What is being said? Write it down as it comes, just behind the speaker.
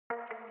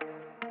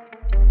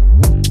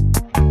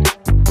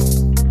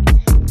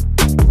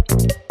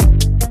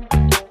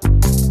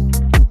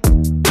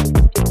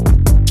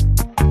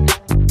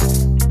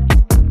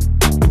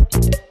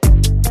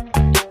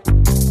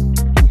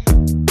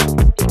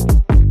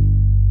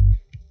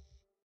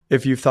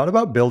If you've thought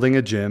about building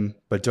a gym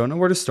but don't know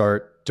where to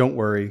start, don't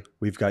worry,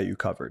 we've got you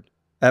covered.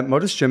 At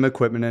Modus Gym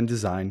Equipment and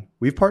Design,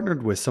 we've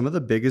partnered with some of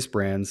the biggest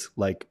brands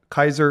like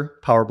Kaiser,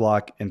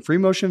 PowerBlock, and Free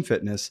Motion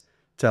Fitness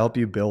to help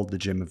you build the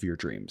gym of your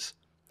dreams.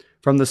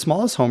 From the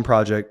smallest home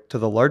project to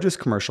the largest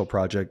commercial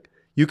project,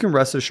 you can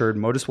rest assured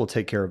Modus will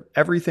take care of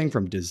everything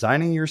from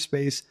designing your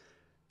space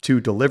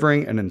to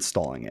delivering and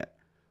installing it.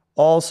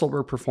 All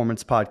Sober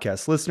Performance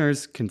Podcast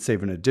listeners can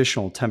save an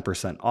additional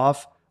 10%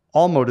 off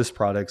all Modus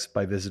products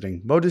by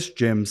visiting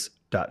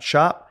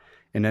modusgyms.shop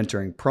and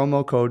entering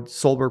promo code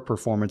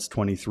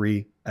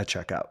SOLBERPerformance23 at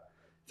checkout.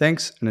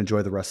 Thanks and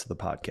enjoy the rest of the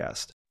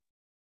podcast.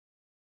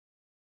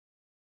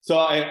 So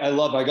I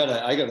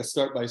gotta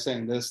start by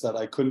saying this, that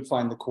I couldn't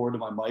find the cord to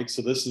my mic,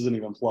 so this isn't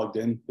even plugged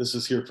in. This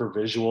is here for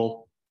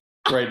visual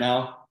right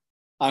now.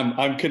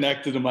 I'm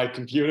connected to my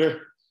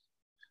computer.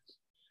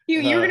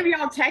 You were gonna be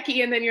all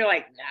techie, and then you're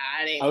like,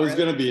 nah, it ain't. I was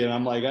gonna be, and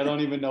I'm like, I don't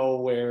even know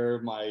where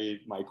my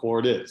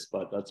cord is,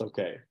 but that's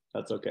okay.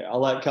 That's okay.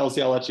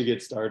 Kelsey, I'll let you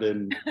get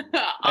started.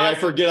 Awesome. I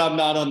forget I'm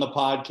not on the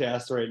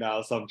podcast right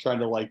now, so I'm trying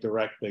to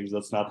direct things.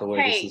 That's not the way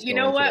this is going. Hey, you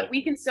know what? Today.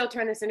 We can still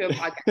turn this into a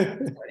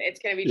podcast. It's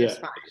going to be just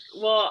fine.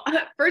 Well,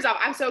 first off,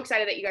 I'm so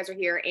excited that you guys are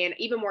here, and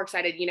even more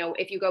excited,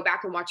 if you go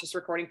back and watch this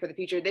recording for the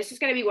future, this is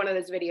going to be one of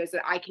those videos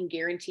that I can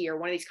guarantee, or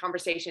one of these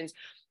conversations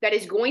that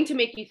is going to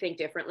make you think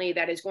differently,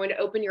 that is going to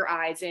open your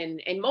eyes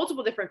in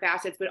multiple different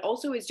facets, but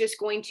also is just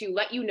going to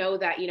let you know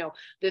that,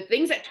 the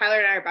things that Tyler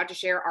and I are about to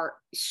share are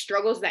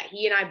struggles that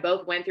he and I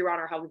both went through on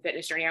our health and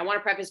fitness journey. I want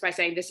to preface by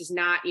saying this is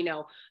not,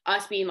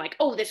 us being like,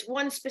 oh, this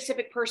one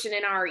specific person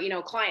in our,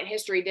 client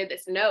history did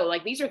this. No,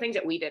 these are things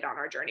that we did on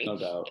our journey. No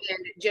doubt. And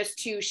just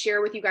to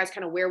share with you guys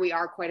kind of where we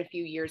are quite a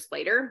few years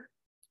later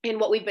and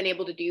what we've been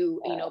able to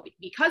do,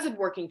 because of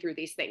working through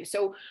these things.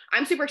 So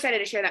I'm super excited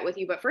to share that with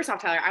you. But first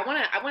off, Tyler, I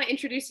want to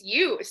introduce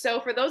you.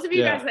 So for those of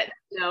you guys that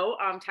know,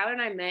 Tyler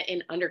and I met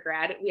in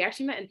undergrad. We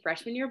actually met in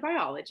freshman year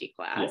biology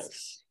class.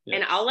 Yes.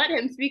 And I'll let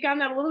him speak on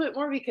that a little bit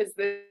more because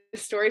the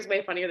story is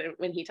way funnier than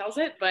when he tells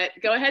it. But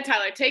go ahead,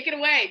 Tyler, take it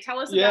away. Tell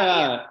us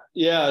about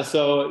you. Yeah.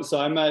 So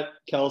I met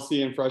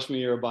Kelsey in freshman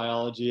year of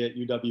biology at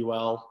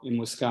UWL in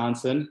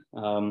Wisconsin.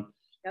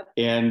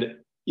 And,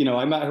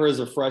 I met her as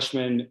a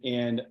freshman,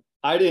 and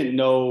I didn't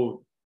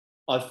know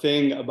a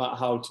thing about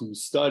how to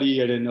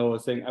study. I didn't know a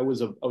thing. I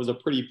was a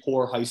pretty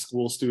poor high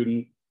school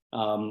student.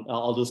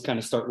 I'll just kind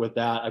of start with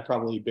that. I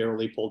probably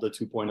barely pulled a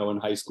 2.0 in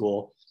high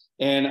school.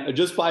 And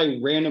just by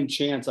random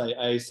chance,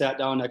 I sat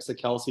down next to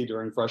Kelsey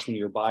during freshman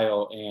year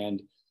bio, and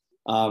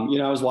I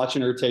was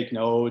watching her take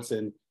notes,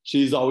 and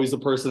she's always the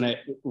person that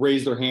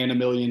raised her hand a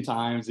million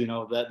times,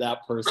 that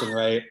person,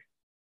 right?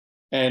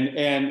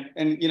 And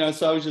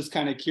so I was just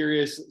kind of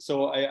curious.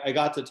 So I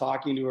got to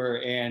talking to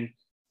her, and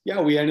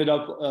we ended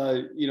up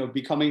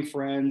becoming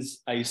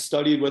friends. I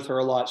studied with her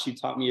a lot. She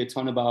taught me a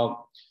ton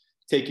about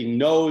taking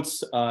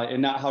notes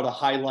and not how to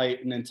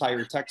highlight an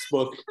entire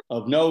textbook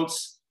of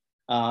notes.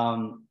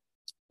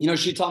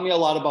 She taught me a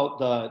lot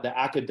about the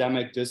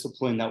academic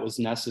discipline that was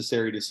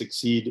necessary to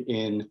succeed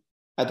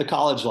at the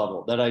college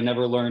level that I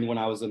never learned when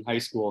I was in high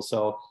school.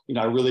 So,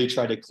 I really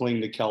tried to cling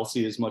to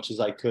Kelsey as much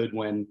as I could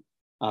when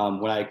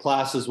I had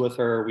classes with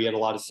her. We had a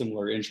lot of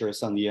similar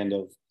interests on the end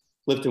of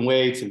lifting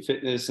weights and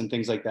fitness and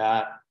things like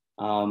that.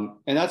 And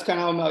that's kind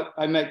of how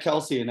I met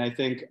Kelsey. And I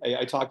think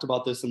I talked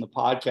about this in the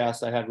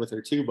podcast I had with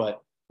her too.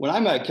 But when I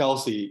met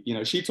Kelsey,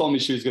 she told me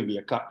she was going to be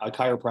a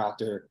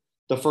chiropractor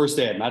the first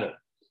day I met her.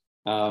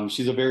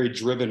 She's a very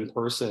driven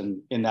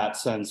person in that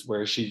sense,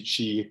 where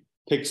she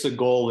picks a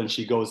goal and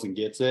she goes and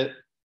gets it.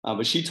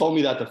 But she told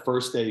me that the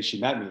first day she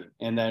met me.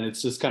 And then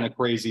it's just kind of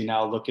crazy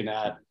now looking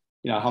at,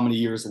 how many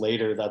years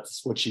later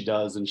that's what she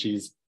does. And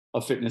she's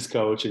a fitness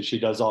coach, and she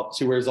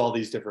wears all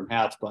these different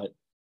hats. But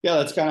yeah,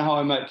 that's kind of how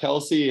I met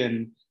Kelsey.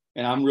 And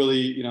I'm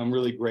really, I'm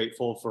really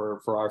grateful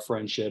for our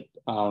friendship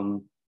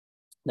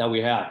that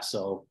we have.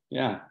 So,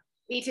 yeah.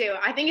 Me too.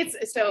 I think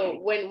it's so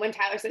when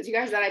Tyler says, you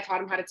guys, that I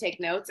taught him how to take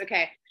notes.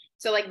 Okay.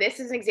 So this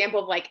is an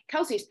example of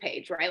Kelsey's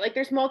page, right?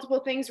 There's multiple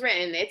things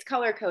written. It's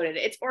color coded.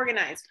 It's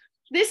organized.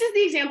 This is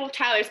the example of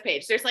Tyler's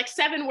page. There's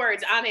 7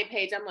 words on a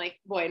page. I'm like,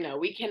 boy, no,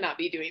 we cannot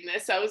be doing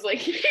this. So I was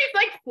he's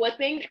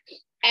flipping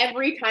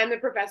every time the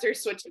professor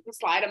switches the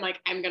slide. I'm like,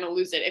 I'm going to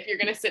lose it. If you're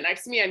going to sit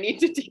next to me, I need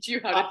to teach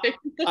you how to fix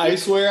this. I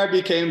swear I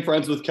became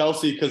friends with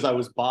Kelsey because I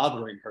was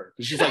bothering her.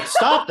 She's like,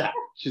 stop that.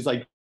 She's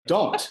like,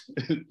 don't.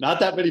 Not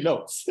that many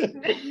notes.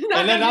 And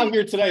then I'm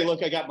here today.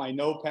 Look, I got my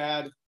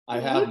notepad. I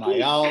have my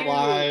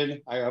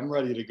outline. I'm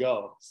ready to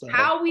go. So,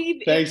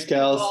 thanks,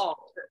 Kels.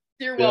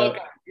 You're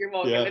welcome. You're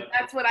welcome. If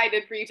that's what I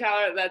did for you,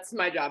 Tyler, that's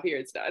my job here.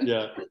 It's done.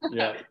 Yeah.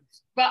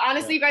 But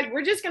honestly, you guys,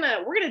 we're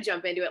gonna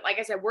jump into it. Like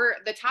I said,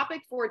 the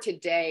topic for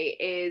today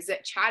is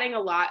chatting a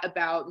lot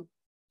about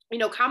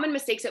common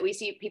mistakes that we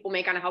see people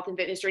make on a health and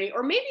fitness journey,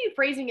 or maybe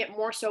phrasing it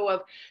more so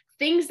of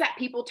things that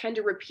people tend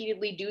to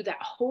repeatedly do that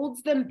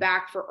holds them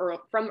back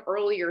from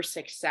earlier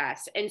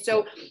success. And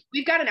so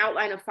we've got an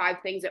outline of 5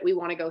 things that we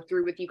want to go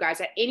through with you guys.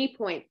 At any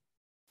point,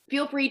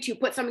 feel free to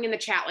put something in the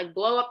chat, like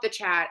blow up the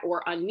chat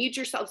or unmute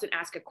yourselves and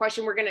ask a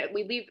question. We're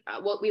leaving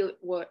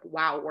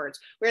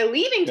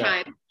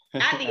time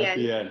at the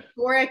end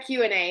for a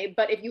Q&A,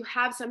 but if you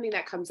have something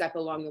that comes up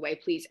along the way,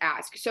 please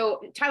ask.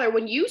 So Tyler,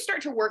 when you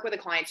start to work with a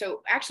client,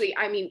 so actually,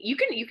 I mean,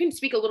 you can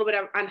speak a little bit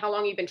on how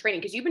long you've been training,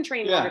 because you've been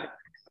training longer than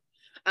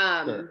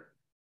Sure.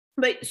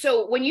 But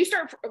so when you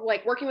start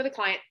like working with a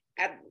client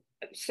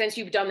since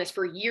you've done this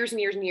for years and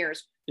years and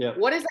years,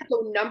 what is like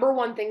the number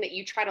one thing that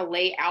you try to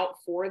lay out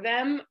for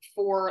them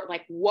for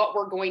like what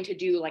we're going to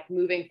do, like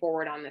moving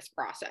forward on this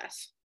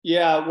process?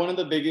 Yeah, one of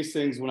the biggest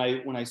things when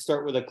I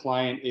start with a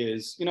client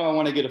is, I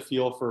want to get a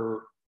feel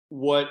for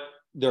what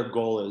their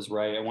goal is,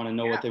 right? I want to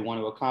know what they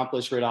want to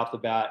accomplish right off the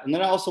bat. And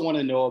then I also want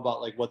to know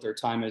about like what their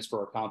time is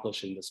for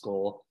accomplishing this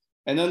goal.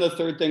 And then the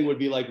third thing would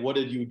be like, what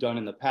had you done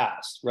in the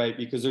past, right?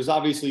 Because there's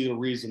obviously a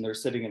reason they're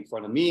sitting in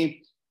front of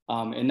me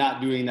and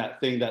not doing that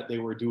thing that they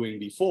were doing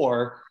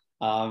before.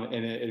 And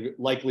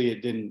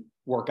it didn't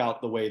work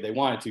out the way they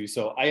wanted to.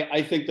 So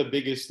I think the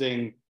biggest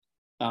thing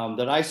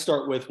that I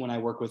start with when I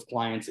work with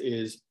clients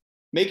is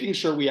making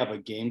sure we have a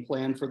game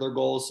plan for their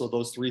goals. So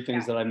those three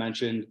things that I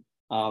mentioned,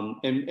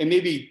 and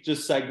maybe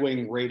just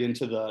segueing right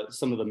into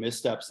some of the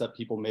missteps that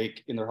people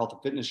make in their health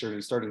and fitness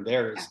journey, starting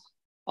there is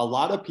a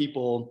lot of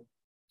people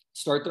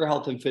start their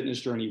health and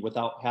fitness journey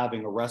without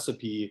having a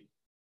recipe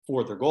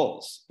for their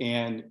goals.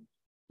 And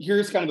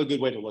here's kind of a good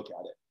way to look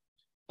at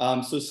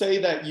it. So say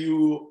that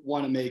you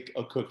want to make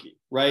a cookie,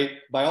 right?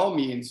 By all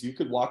means, you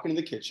could walk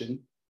into the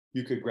kitchen,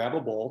 you could grab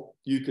a bowl,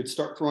 you could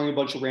start throwing a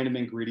bunch of random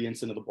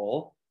ingredients into the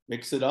bowl,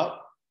 mix it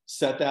up,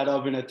 set that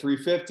oven at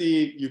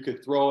 350. You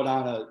could throw it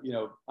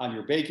on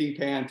your baking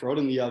pan, throw it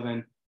in the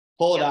oven,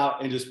 pull it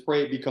out, and just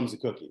pray it becomes a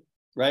cookie,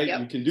 right?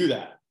 You can do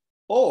that.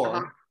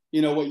 Or,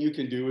 what you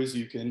can do is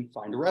you can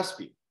find a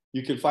recipe.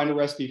 You can find a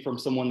recipe from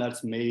someone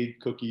that's made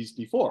cookies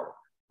before,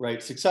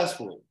 right?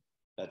 Successfully.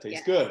 That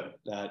tastes good.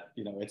 That,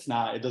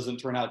 it doesn't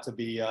turn out to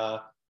be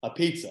a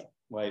pizza,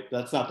 right?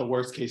 That's not the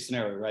worst case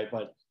scenario, right?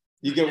 But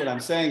you get what I'm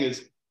saying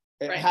is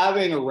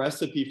having a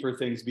recipe for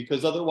things,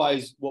 because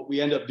otherwise what we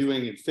end up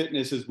doing in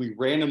fitness is we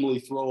randomly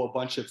throw a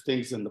bunch of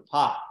things in the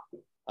pot,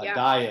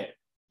 diet,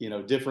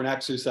 different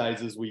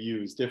exercises we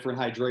use, different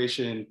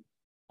hydration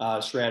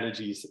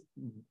strategies,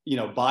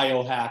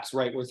 biohacks,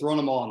 right? We're throwing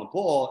them all in the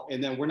bowl,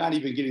 and then we're not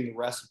even getting the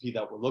recipe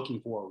that we're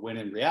looking for, when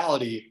in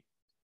reality,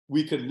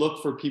 we could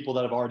look for people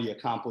that have already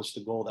accomplished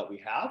the goal that we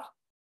have,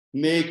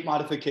 make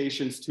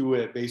modifications to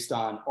it based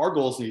on our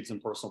goals, needs,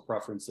 and personal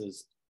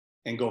preferences,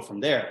 and go from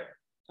there.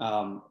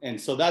 And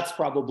so that's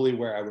probably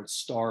where I would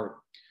start.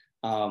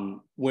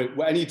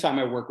 Anytime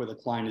I work with a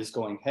client is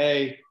going,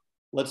 hey,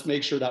 let's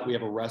make sure that we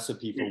have a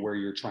recipe for where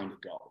you're trying to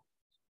go.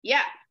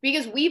 Yeah,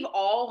 because we've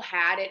all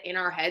had it in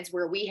our heads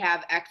where we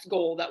have X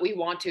goal that we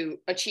want to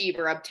achieve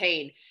or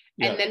obtain.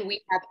 And then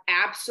we have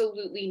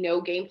absolutely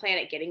no game plan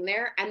at getting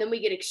there. And then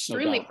we get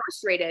extremely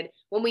frustrated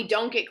when we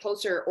don't get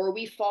closer or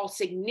we fall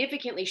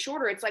significantly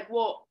shorter. It's like,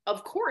 well,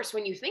 of course,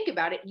 when you think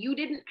about it, you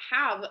didn't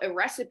have a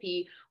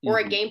recipe or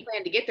a game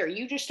plan to get there.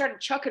 You just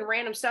started chucking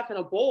random stuff in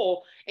a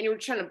bowl and you were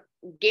trying to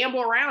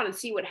gamble around and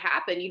see what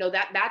happened.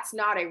 That's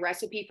not a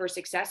recipe for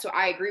success. So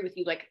I agree with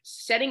you, like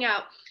setting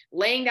out,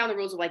 laying down the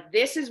rules of like,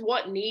 this is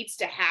what needs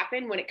to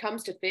happen when it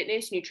comes to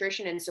fitness,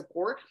 nutrition, and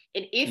support.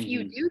 And if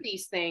you do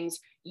these things,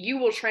 you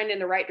will trend in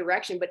the right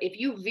direction. But if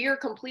you veer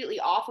completely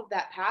off of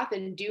that path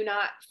and do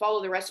not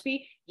follow the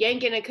recipe, you ain't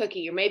getting a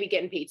cookie, you're maybe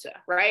getting pizza,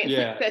 right?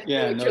 That's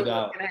really no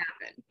doubt. What's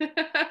gonna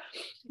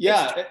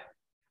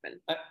happen.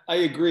 I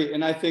agree.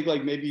 And I think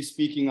like maybe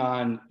speaking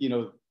on,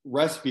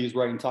 recipes,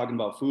 right, and talking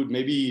about food,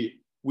 maybe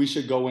we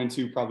should go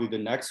into probably the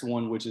next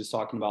one, which is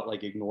talking about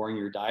like ignoring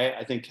your diet.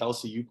 I think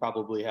Kelsey, you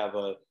probably have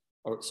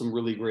some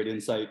really great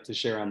insight to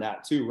share on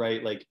that too,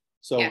 right? Like,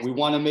 so we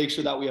want to make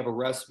sure that we have a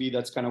recipe.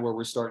 That's kind of where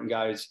we're starting,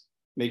 guys.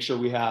 Make sure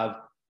we have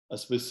a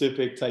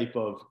specific type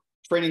of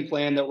training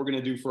plan that we're going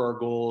to do for our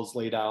goals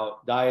laid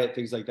out, diet,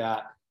 things like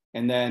that.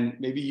 And then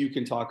maybe you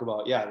can talk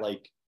about,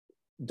 like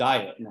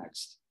diet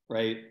next,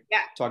 right?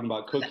 Yeah. Talking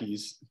about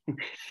cookies.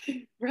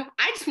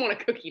 I just want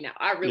a cookie now.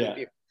 I really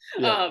do.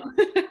 Yeah.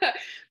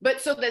 But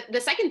so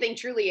the second thing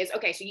truly is,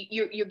 okay, so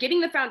you're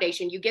getting the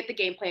foundation, you get the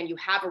game plan, you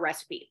have a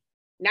recipe.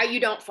 Now you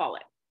don't follow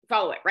it,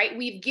 right?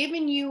 We've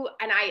given you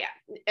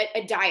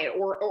a diet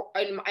or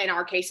in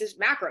our cases,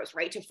 macros,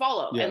 right, to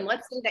follow. And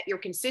let's say that you're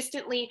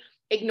consistently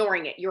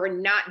ignoring it. You're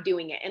not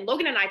doing it. And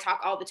Logan and I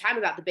talk all the time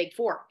about the big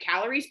four: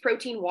 calories,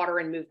 protein, water,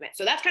 and movement.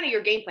 So that's kind of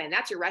your game plan.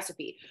 That's your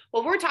recipe.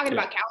 Well, we're talking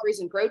about calories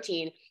and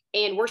protein,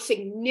 and we're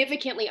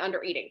significantly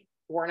under eating.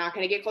 We're not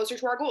going to get closer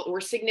to our goal.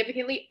 We're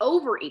significantly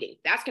overeating.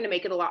 That's going to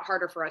make it a lot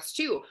harder for us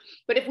too.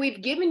 But if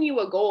we've given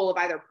you a goal of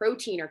either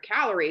protein or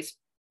calories,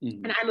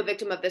 and I'm a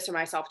victim of this for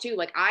myself too,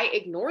 like I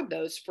ignored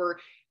those for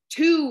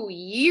 2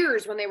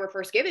 years when they were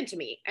first given to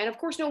me. And of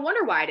course, no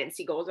wonder why I didn't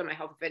see goals in my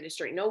health and fitness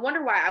journey. No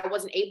wonder why I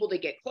wasn't able to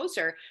get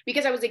closer,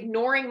 because I was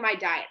ignoring my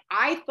diet.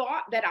 I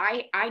thought that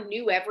I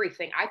knew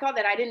everything. I thought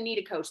that I didn't need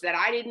a coach, that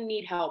I didn't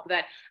need help,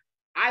 that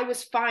I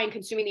was fine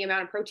consuming the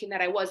amount of protein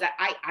that I was.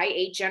 I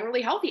ate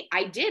generally healthy.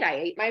 I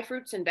ate my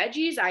fruits and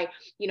veggies. I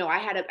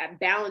had a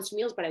balanced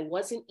meals, but I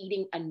wasn't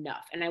eating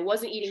enough, and I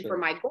wasn't eating for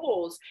my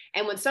goals.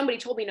 And when somebody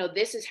told me, no,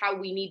 this is how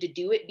we need to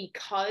do it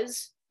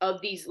because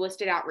of these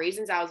listed out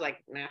reasons, I was like,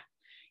 nah,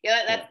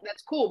 yeah,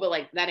 that's cool, but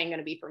like, that ain't going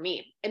to be for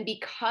me. And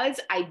because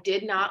I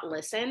did not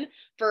listen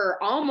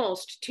for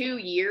almost 2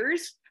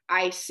 years,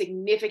 I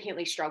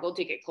significantly struggled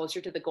to get closer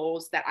to the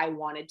goals that I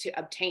wanted to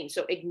obtain.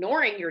 So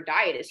ignoring your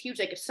diet is huge.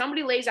 Like if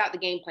somebody lays out the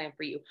game plan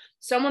for you,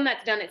 someone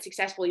that's done it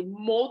successfully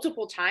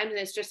multiple times, and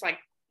it's just like,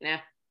 nah,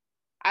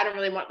 I don't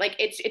really want, like,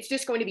 it's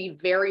just going to be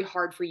very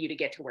hard for you to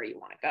get to where you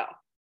want to go.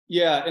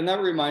 Yeah. And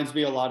that reminds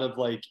me a lot of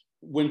like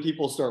when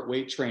people start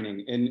weight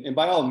training, and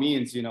by all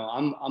means,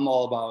 I'm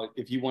all about,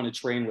 if you want to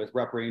train with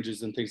rep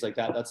ranges and things like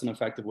that, that's an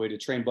effective way to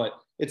train. But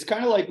it's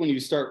kind of like when you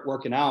start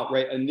working out,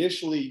 right?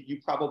 Initially, you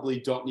probably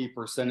don't need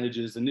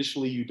percentages.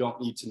 Initially, you don't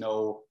need to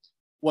know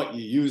what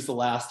you used the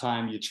last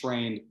time you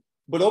trained.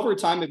 But over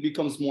time, it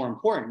becomes more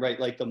important, right?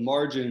 Like the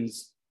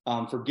margins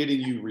for getting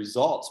you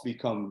results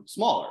become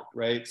smaller,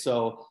 right?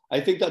 So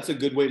I think that's a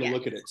good way to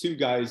look at it too,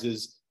 guys,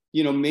 is,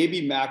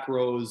 maybe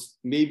macros,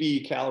 maybe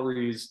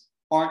calories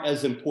aren't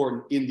as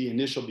important in the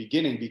initial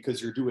beginning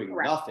because you're doing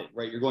nothing,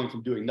 right? You're going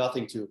from doing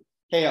nothing to,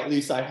 hey, at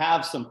least I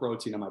have some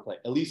protein on my plate.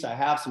 At least I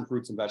have some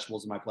fruits and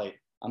vegetables on my plate.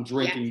 I'm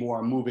drinking more,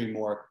 I'm moving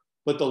more.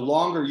 But the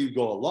longer you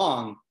go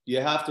along, you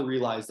have to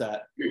realize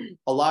that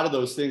a lot of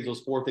those things,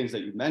 those 4 things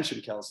that you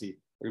mentioned, Kelsey,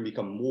 are going to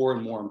become more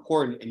and more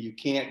important. And you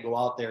can't go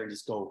out there and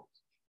just go,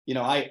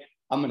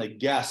 I'm going to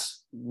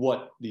guess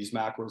what these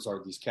macros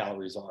are, these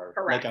calories are,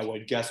 like I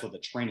would guess with a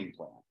training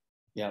plan.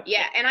 Yeah.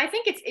 Yeah. And I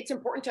think it's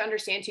important to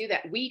understand too,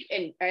 that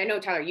and I know,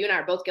 Tyler, you and I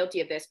are both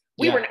guilty of this.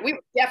 We were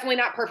definitely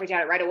not perfect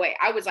at it right away.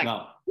 I was like,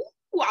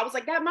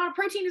 that amount of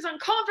protein is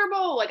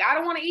uncomfortable. Like, I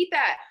don't want to eat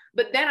that.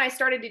 But then I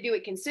started to do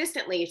it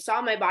consistently,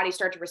 saw my body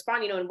start to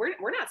respond, and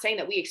we're not saying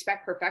that we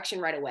expect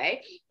perfection right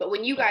away, but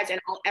when you guys, and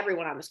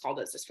everyone on this call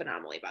does this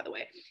phenomenally, by the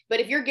way,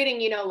 but if you're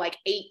getting, like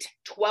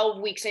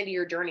 8-12 weeks into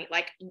your journey,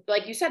 like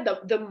you said,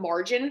 the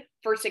margin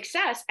for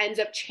success ends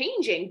up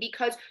changing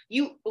because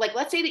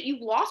let's say that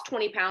you've lost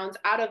 20 pounds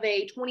out of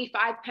a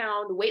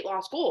 25-pound weight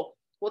loss goal.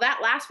 Well, that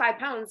last 5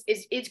 pounds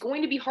is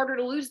going to be harder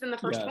to lose than the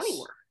first 20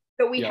 were.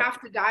 So we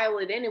have to dial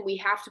it in, and we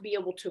have to be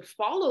able to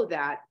follow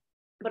that,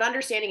 but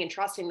understanding and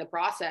trusting the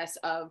process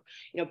of,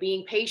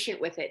 being patient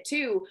with it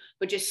too,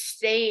 but just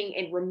staying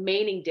and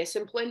remaining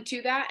disciplined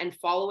to that and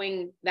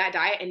following that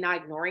diet and not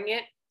ignoring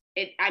it.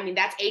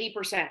 That's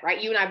 80%,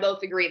 right? You and I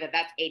both agree that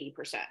that's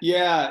 80%.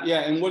 Yeah.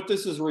 Yeah. And what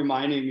this is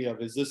reminding me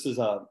of is this is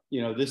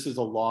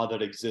a law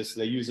that exists.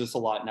 They use this a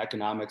lot in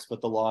economics,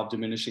 but the law of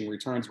diminishing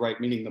returns, right?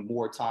 Meaning the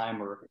more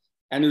time or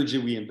energy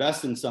we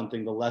invest in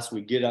something, the less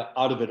we get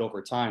out of it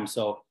over time.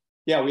 So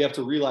yeah, we have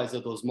to realize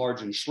that those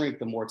margins shrink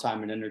the more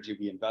time and energy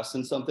we invest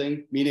in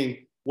something,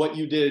 meaning what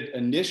you did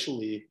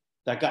initially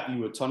that got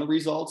you a ton of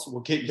results will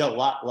get you a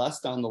lot less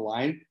down the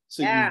line.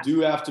 So you do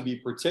have to be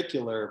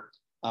particular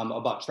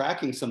about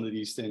tracking some of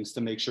these things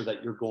to make sure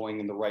that you're going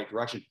in the right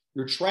direction.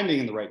 You're trending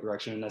in the right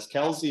direction. And as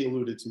Kelsey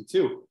alluded to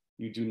too,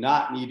 you do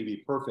not need to be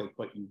perfect,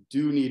 but you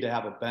do need to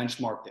have a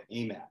benchmark to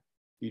aim at.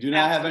 You do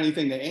not have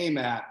anything to aim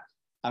at.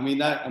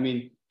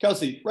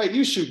 Kelsey, right?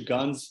 You shoot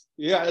guns.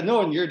 Yeah,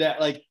 knowing your dad,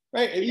 like,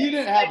 right, if you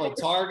didn't have a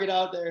target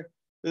out there,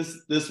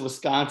 this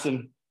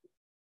Wisconsin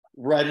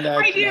redneck.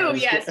 I do,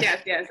 yes,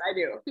 I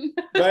do.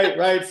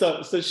 right.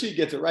 So she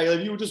gets it, right?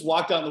 Like you would just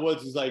walk down the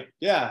woods, it's like,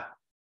 yeah,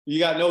 you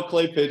got no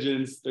clay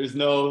pigeons, there's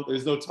no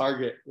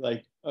target.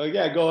 Like, oh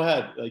yeah, go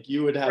ahead. Like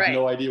you would have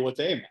no idea what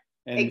to aim at.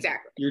 And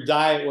exactly. Your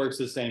diet works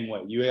the same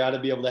way. You got to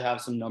be able to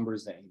have some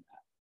numbers to aim at.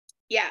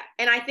 Yeah,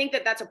 and I think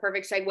that that's a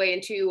perfect segue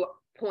into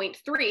point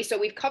 3. So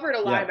we've covered a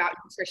lot about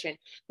nutrition,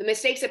 the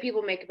mistakes that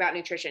people make about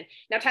nutrition.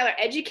 Now, Tyler,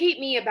 educate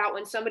me about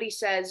when somebody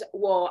says,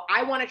 well,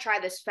 I want to try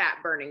this fat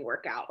burning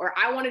workout, or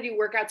I want to do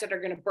workouts that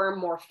are going to burn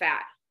more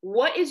fat.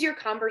 What is your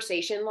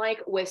conversation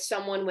like with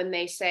someone when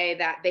they say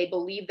that they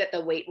believe that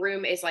the weight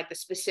room is like the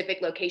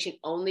specific location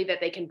only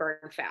that they can burn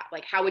fat?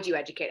 Like, how would you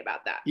educate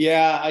about that?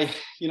 Yeah,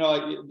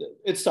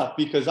 it's tough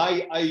because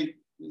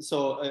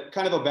so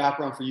kind of a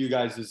background for you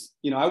guys is,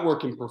 I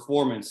work in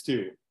performance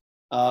too.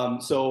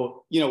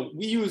 So,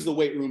 we use the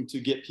weight room to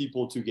get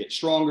people to get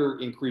stronger,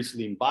 increase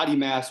lean body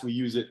mass. We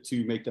use it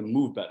to make them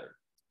move better.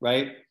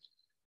 Right.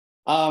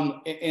 And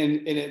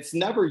it's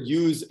never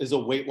used as a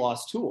weight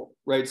loss tool.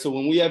 Right. So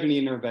when we have any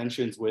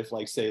interventions with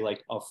say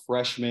a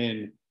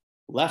freshman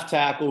left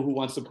tackle who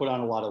wants to put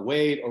on a lot of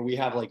weight, or we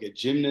have like a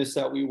gymnast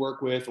that we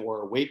work with,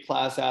 or a weight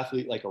class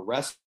athlete, like a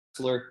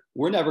wrestler,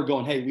 we're never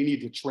going, hey, we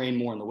need to train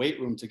more in the weight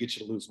room to get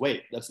you to lose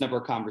weight. That's never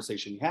a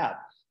conversation we have.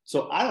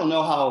 So I don't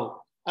know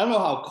how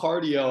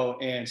cardio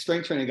and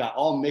strength training got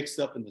all mixed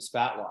up in this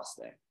fat loss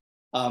thing.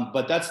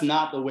 But that's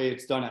not the way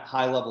it's done at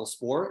high level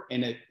sport.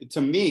 And to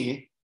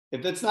me,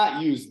 if it's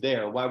not used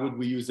there, why would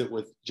we use it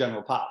with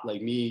general pop,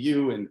 like me,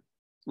 you, and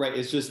right?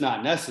 It's just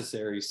not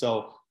necessary.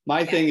 So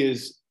my thing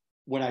is,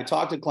 when I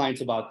talk to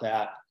clients about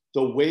that,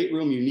 the weight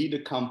room, you need to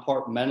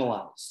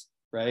compartmentalize,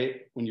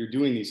 right? When you're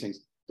doing these things,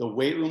 The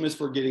weight room is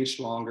for getting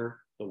stronger.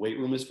 The weight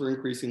room is for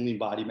increasing lean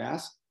body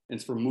mass, and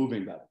it's for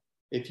moving better.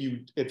 If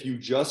you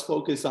just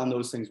focus on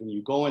those things when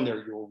you go in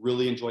there, you'll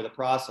really enjoy the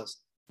process.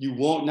 You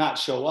won't not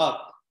show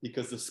up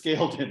because the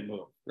scale didn't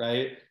move,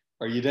 right?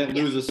 Or you didn't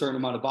lose a certain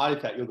amount of body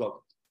fat. You'll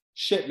go,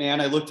 shit,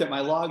 man, I looked at my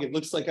log. It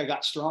looks like I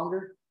got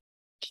stronger.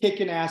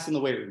 Kicking ass in the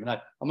weight room. And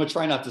I'm going to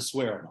try not to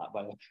swear a lot,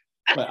 by the way.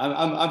 But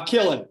I'm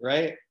killing it,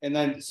 right? And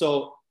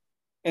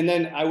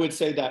then I would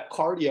say that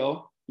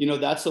cardio, you know,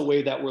 that's the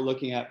way that we're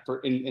looking at for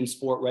in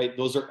sport, right?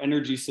 Those are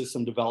energy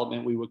system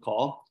development, we would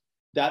call.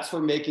 That's for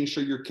making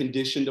sure you're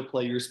conditioned to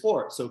play your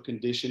sport. So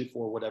conditioned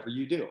for whatever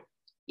you do.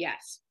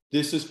 Yes.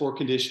 This is for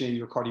conditioning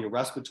your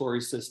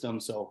cardiorespiratory system.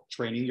 So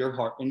training your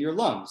heart and your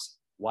lungs.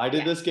 Why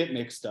did this get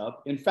mixed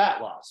up in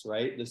fat loss,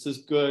 right? This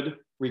is good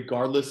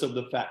regardless of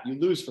the fat you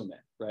lose from it,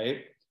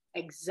 right?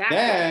 Exactly.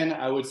 Then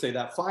I would say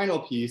that final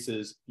piece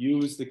is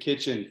use the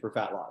kitchen for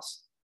fat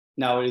loss.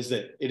 Now it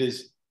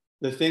is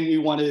the thing we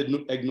want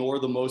to ignore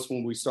the most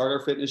when we start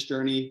our fitness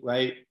journey,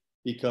 right?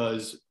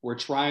 Because we're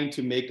trying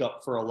to make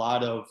up for a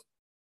lot of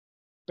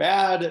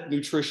bad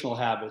nutritional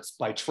habits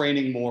by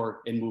training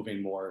more and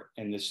moving more.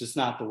 And it's just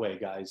not the way,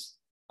 guys.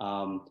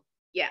 I'm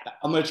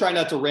going to try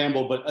not to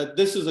ramble, but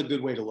this is a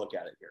good way to look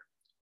at it here.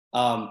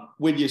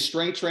 When you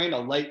strength train, a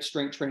light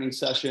strength training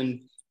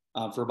session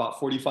for about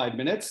 45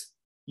 minutes,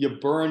 you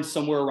burn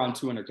somewhere around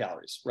 200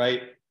 calories,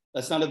 right?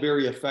 That's not a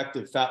very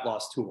effective fat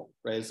loss tool,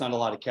 right? It's not a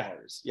lot of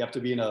calories. You have to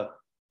be in a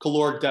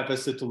caloric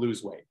deficit to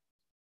lose weight.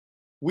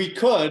 We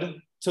could,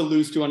 to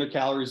lose 200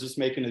 calories, just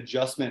make an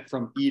adjustment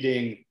from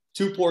eating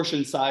 2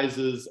 portion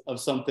sizes of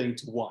something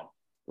to 1,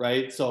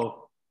 right?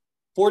 So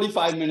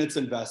 45 minutes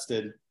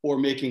invested or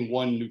making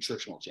 1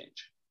 nutritional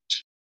change.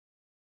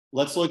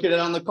 Let's look at it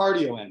on the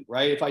cardio end,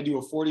 right? If I do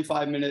a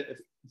 45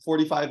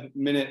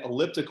 minute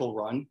elliptical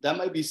run, that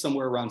might be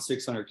somewhere around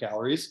 600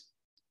 calories.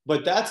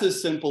 But that's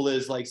as simple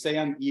as, like, say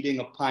I'm eating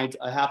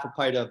a half a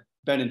pint of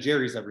Ben and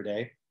Jerry's every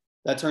day.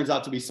 That turns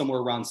out to be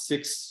somewhere around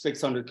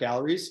 600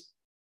 calories.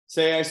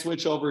 Say I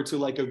switch over to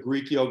like a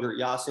Greek yogurt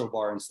yasso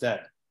bar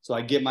instead. So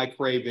I get my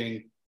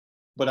craving,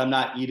 but I'm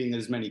not eating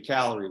as many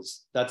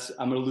calories. I'm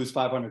going to lose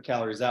 500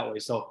 calories that way.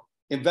 So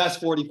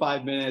invest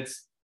 45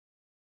 minutes,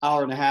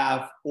 hour and a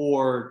half,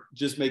 or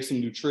just make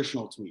some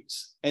nutritional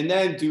tweaks, and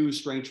then do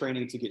strength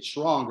training to get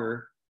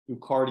stronger, do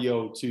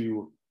cardio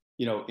to,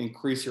 you know,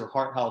 increase your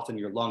heart health and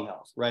your lung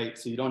health, right?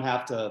 So you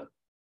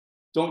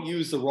don't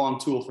use the wrong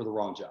tool for the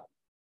wrong job.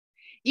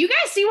 You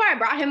guys see why I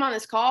brought him on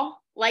this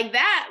call? Like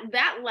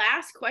that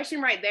last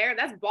question right there,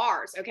 that's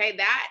bars. Okay.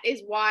 That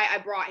is why I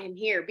brought him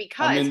here,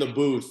 because I'm in the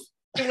booth.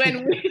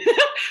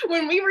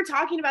 when we were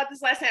talking about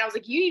this last night, I was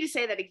like, you need to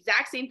say that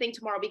exact same thing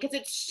tomorrow, because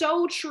it's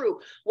so true.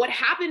 What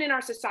happened in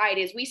our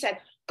society is we said,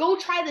 go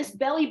try this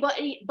belly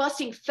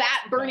busting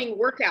fat burning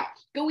workout.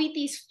 Go eat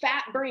these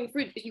fat burning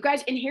foods. You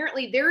guys,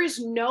 inherently, there is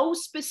no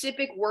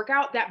specific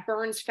workout that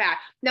burns fat.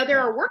 Now, there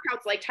are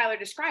workouts like Tyler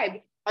described.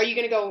 Are you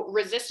going to go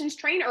resistance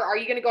train, or are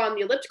you going to go on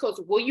the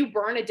ellipticals? Will you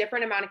burn a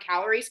different amount of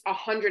calories?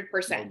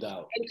 100%. No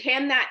doubt. And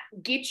can that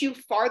get you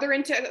farther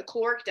into a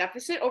caloric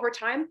deficit over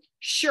time?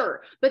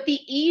 Sure. But the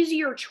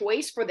easier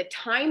choice for the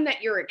time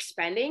that you're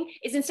expending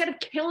is, instead of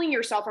killing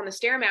yourself on the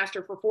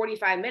Stairmaster for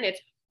 45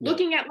 minutes,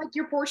 looking at like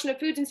your portion of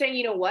foods and saying,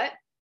 you know what?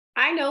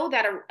 I know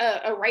that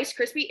a Rice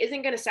Krispie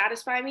isn't going to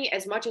satisfy me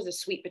as much as a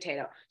sweet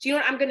potato. So you know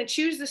what? I'm going to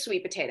choose the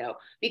sweet potato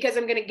because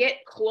I'm going to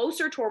get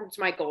closer towards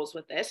my goals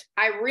with this.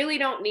 I really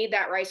don't need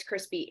that Rice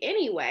Krispie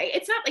anyway.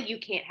 It's not like you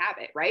can't have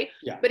it, right?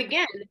 Yeah. But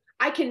again,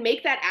 I can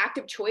make that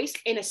active choice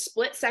in a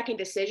split-second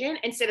decision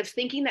instead of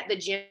thinking that the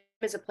gym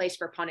is a place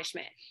for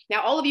punishment.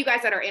 Now, all of you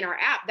guys that are in our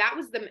app, that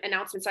was the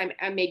announcements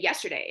I made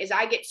yesterday, is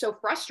I get so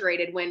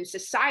frustrated when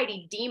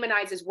society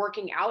demonizes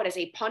working out as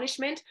a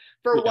punishment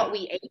for what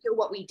we ate or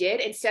what we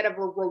did, instead of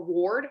a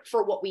reward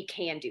for what we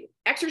can do.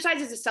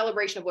 Exercise is a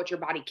celebration of what your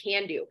body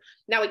can do.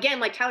 Now, again,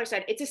 like Tyler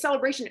said, it's a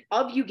celebration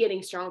of you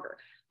getting stronger,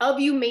 of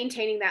you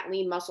maintaining that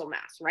lean muscle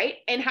mass, right?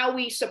 And how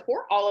we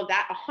support all of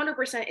that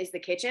 100% is the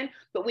kitchen,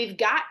 but we've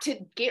got to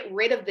get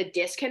rid of the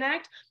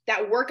disconnect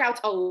that workouts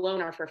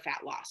alone are for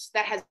fat loss.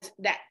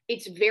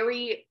 It's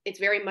very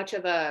much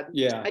of a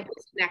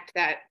disconnect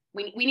that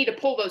we need to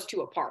pull those two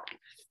apart.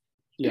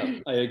 Yeah,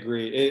 I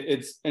agree.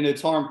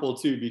 It's harmful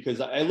too, because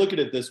I look at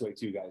it this way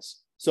too, guys.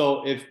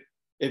 So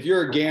if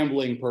you're a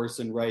gambling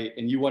person, right,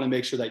 and you want to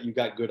make sure that you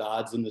got good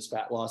odds in this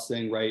fat loss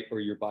thing, right, or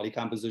your body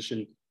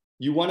composition,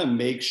 you want to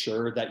make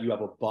sure that you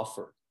have a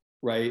buffer,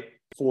 right,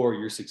 for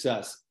your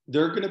success.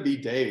 There are going to be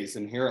days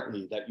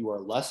inherently that you are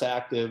less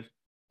active,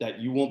 that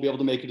you won't be able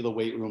to make it to the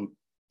weight room.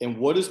 And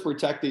what is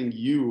protecting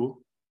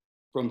you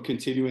from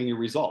continuing your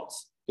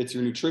results? It's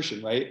your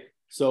nutrition, right?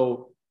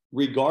 So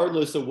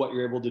regardless of what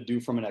you're able to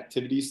do from an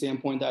activity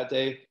standpoint that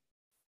day,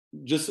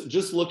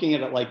 just looking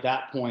at it like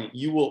that point,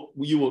 you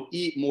will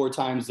eat more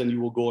times than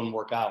you will go and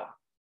work out.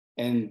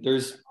 And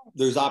there's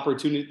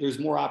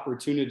more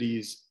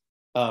opportunities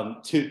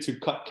to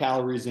cut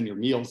calories in your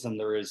meals than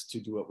there is to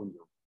do it when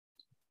you're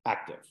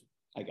active.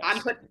 I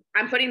guess.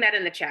 I'm putting that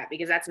in the chat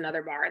because that's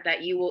another bar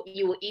that you will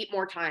eat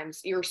more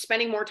times. You're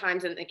spending more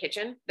times in the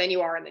kitchen than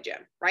you are in the gym,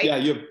 right? Yeah,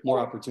 you have more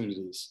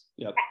opportunities.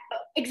 Yep.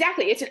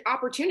 Exactly. It's an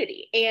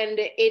opportunity. And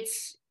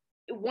it's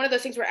one of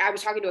those things where I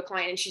was talking to a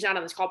client, and she's not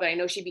on this call, but I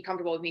know she'd be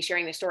comfortable with me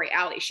sharing this story.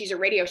 Allie, she's a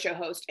radio show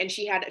host, and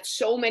she had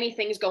so many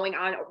things going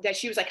on that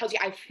she was like, Kelsey,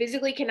 I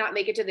physically cannot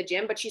make it to the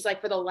gym. But she's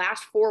like, for the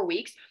last 4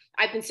 weeks,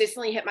 I've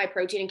consistently hit my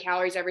protein and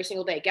calories every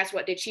single day. Guess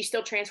what? Did she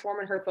still transform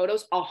in her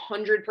photos?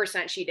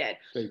 100% she did.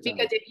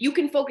 Because if you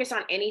can focus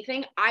on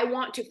anything, I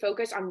want to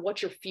focus on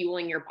what you're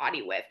fueling your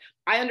body with.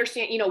 I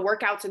understand,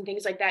 workouts and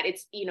things like that.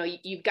 It's,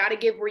 you've got to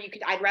give where you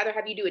could. I'd rather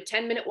have you do a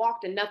 10-minute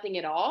walk than nothing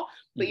at all.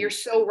 But you're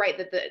so right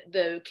that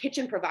the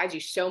kitchen provides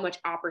you so much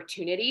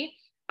opportunity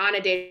on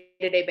a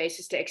day-to-day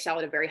basis to excel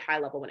at a very high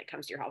level when it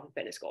comes to your health and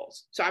fitness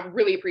goals. So I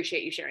really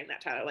appreciate you sharing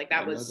that, Tyler. Like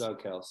that was, no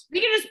doubt, Kels.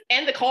 We can just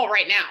end the call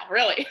right now,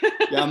 really.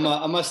 Yeah, I'm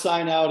gonna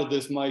sign out of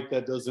this mic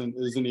that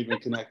isn't even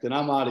connected.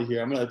 I'm out of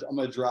here. I'm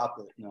gonna drop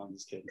it. No, I'm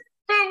just kidding.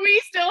 But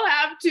we still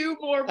have 2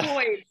 more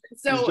points.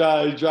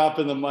 So he's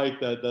dropping the mic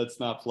that's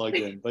not plugged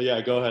in. But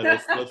yeah, go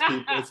ahead.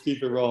 Let's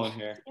keep it rolling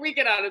here. We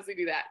can honestly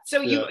do that. So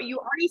you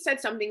already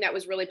said something that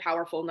was really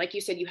powerful. And like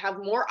you said, you have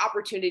more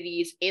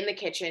opportunities in the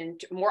kitchen,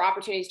 more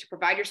opportunities to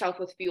provide yourself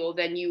with fuel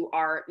than you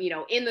are,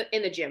 in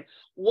the gym.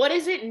 What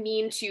does it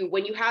mean to,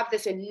 when you have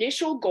this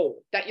initial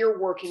goal that you're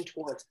working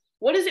towards,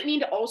 what does it mean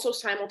to also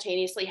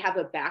simultaneously have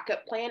a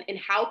backup plan? And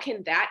how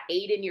can that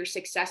aid in your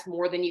success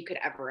more than you could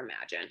ever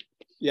imagine?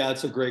 Yeah,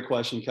 that's a great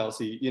question,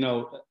 Kelsey.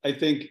 I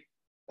think,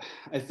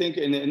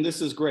 and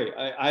this is great.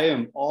 I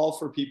am all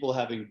for people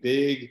having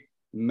big,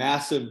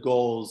 massive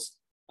goals.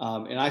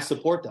 And I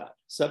support that.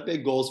 Set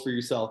big goals for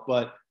yourself.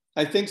 But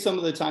I think some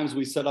of the times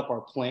we set up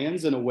our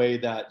plans in a way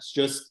that's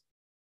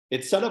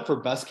it's set up for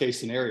best case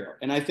scenario.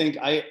 And I think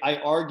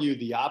I argue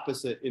the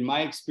opposite in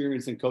my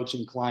experience in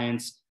coaching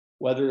clients,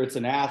 whether it's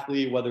an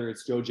athlete, whether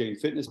it's Joe Jane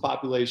fitness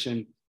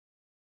population.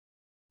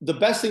 The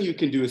best thing you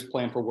can do is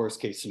plan for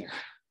worst case scenario.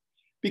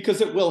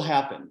 Because it will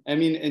happen. I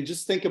mean, and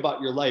just think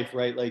about your life,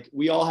 right? Like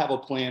we all have a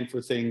plan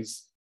for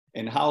things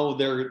and how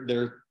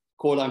they're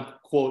quote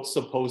unquote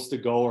supposed to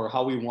go or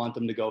how we want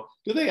them to go.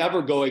 Do they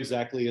ever go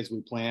exactly as we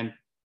plan?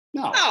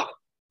 No.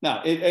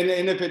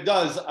 And if it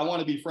does, I want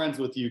to be friends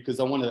with you because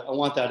I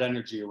want that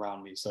energy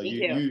around me. So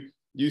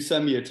you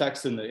send me a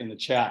text in the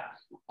chat.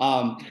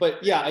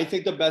 But yeah, I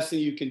think the best thing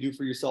you can do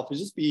for yourself is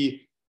just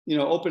be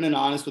open and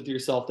honest with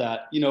yourself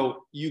that,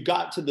 you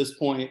got to this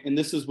point, and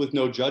this is with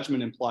no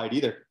judgment implied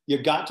either.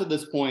 You got to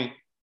this point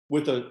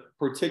with a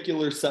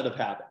particular set of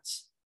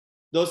habits.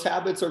 Those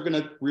habits are going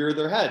to rear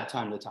their head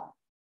time to time.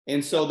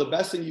 And so the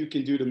best thing you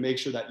can do to make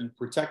sure that you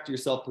protect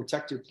yourself,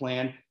 protect your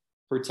plan,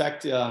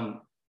 protect,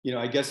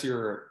 I guess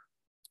your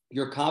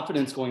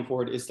confidence going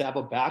forward is to have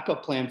a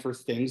backup plan for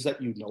things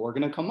that are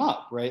going to come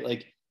up, right?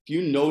 Like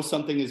if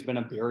something has been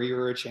a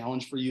barrier or a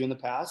challenge for you in the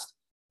past,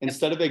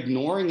 instead of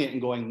ignoring it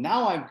and going,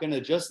 now I'm going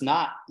to just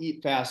not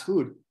eat fast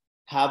food,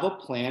 have a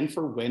plan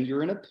for when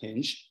you're in a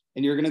pinch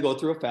and you're going to go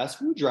through a fast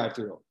food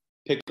drive-through.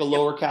 Pick a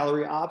lower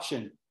calorie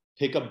option.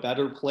 Pick a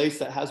better place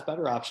that has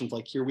better options.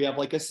 Like here we have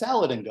like a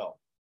salad and go.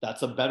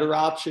 That's a better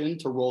option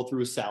to roll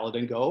through a salad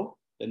and go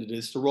than it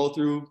is to roll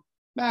through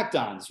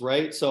McDonald's,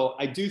 right? So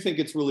I do think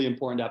it's really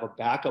important to have a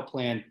backup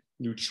plan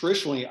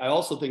nutritionally. I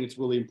also think it's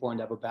really important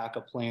to have a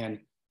backup plan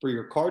for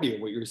your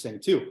cardio, what you're saying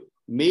too.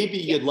 Maybe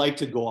you'd like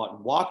to go out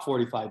and walk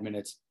 45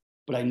 minutes,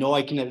 but I know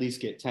I can at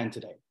least get 10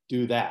 today.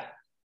 Do that.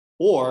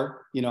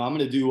 Or, I'm going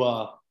to do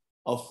a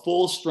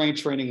full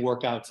strength training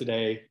workout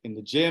today in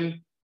the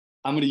gym.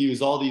 I'm going to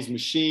use all these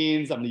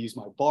machines. I'm going to use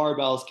my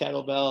barbells,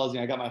 kettlebells.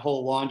 I got my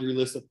whole laundry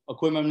list of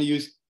equipment I'm going to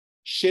use.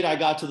 Shit, I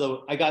got to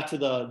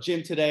the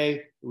gym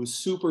today. It was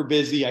super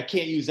busy. I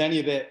can't use any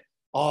of it.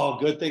 Oh,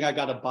 good thing I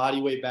got a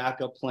body weight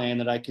backup plan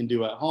that I can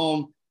do at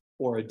home,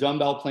 or a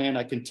dumbbell plan.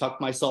 I can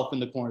tuck myself in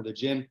the corner of the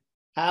gym.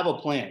 Have a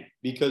plan,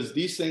 because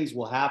these things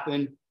will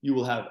happen. You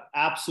will have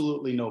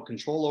absolutely no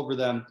control over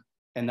them,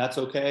 and that's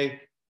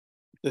okay.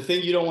 The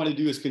thing you don't want to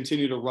do is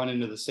continue to run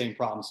into the same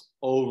problems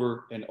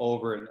over and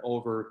over and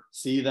over.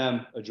 See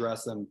them,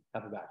 address them,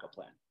 have a backup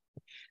plan.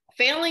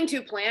 Failing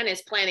to plan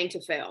is planning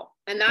to fail.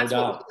 And that's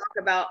what we talk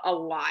about a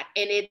lot.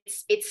 And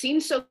it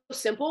seems so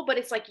simple, but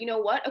it's like, you know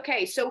what?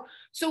 Okay. So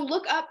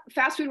look up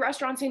fast food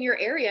restaurants in your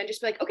area and just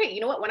be like, okay,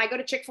 you know what? When I go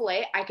to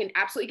Chick-fil-A, I can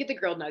absolutely get the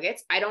grilled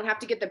nuggets. I don't have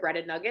to get the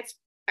breaded nuggets.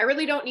 I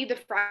really don't need the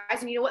fries.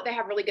 And you know what? They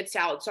have really good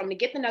salads. So I'm going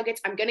to get the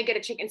nuggets. I'm going to get a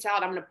chicken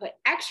salad. I'm going to put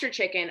extra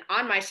chicken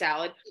on my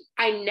salad.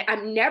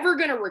 I'm never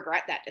going to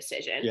regret that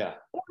decision. Yeah.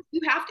 Or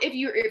you have to,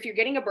 if you're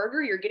getting a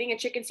burger, you're getting a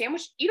chicken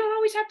sandwich, you don't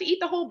always have to eat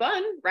the whole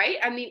bun, right?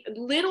 I mean,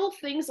 little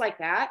things like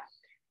that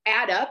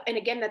add up. And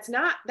again, that's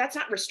not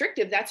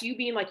restrictive. That's you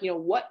being like,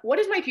 what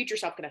is my future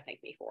self going to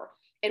thank me for?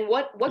 And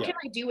what can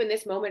I do in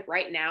this moment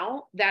right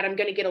now that I'm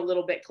going to get a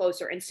little bit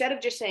closer, instead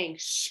of just saying,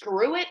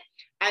 screw it,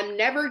 I'm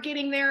never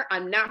getting there,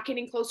 I'm not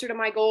getting closer to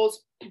my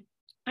goals.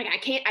 Like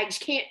I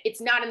just can't,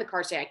 it's not in the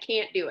car, say I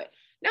can't do it.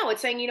 No,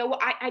 it's saying, you know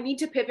what, I need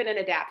to pivot and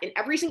adapt. And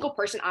every single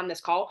person on this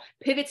call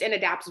pivots and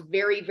adapts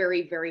very,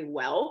 very, very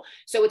well.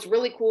 So it's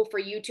really cool for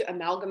you to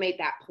amalgamate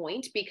that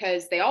point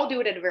because they all do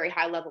it at a very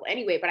high level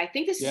anyway. But I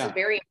think this is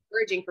very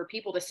encouraging for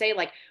people to say,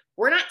 like,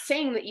 we're not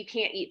saying that you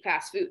can't eat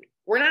fast food.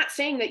 We're not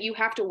saying that you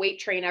have to weight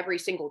train every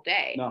single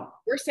day. No.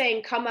 We're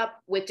saying come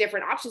up with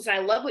different options. And I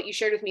love what you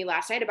shared with me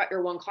last night about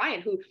your one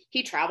client who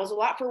he travels a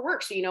lot for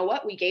work. So you know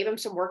what? We gave him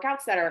some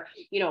workouts that are,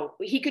 you know,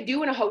 he could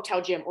do in a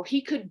hotel gym or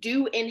he could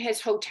do in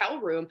his hotel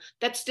room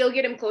that still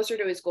get him closer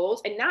to his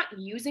goals, and not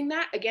using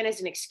that again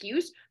as an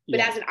excuse, but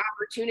as an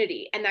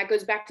opportunity. And that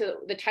goes back to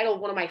the title of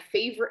one of my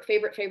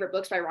favorite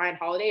books by Ryan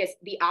Holiday is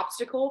The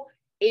Obstacle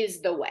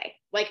is the Way.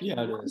 Like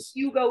once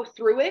you go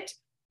through it,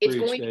 it's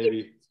going to get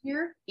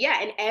easier. Yeah.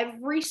 And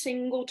every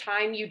single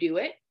time you do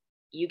it,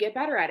 you get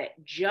better at it,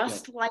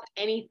 just like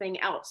anything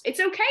else. It's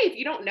okay if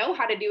you don't know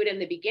how to do it in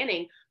the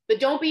beginning, but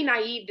don't be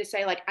naive to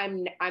say like,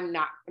 I'm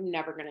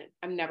never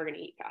gonna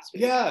eat fast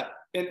food. Yeah.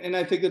 And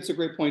I think that's a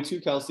great point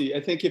too, Kelsey.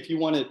 I think if you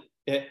want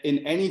to, in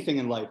anything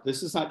in life,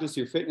 this is not just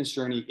your fitness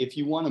journey. If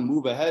you want to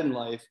move ahead in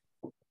life,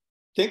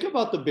 think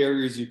about the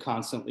barriers you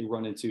constantly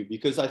run into,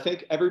 because I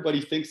think everybody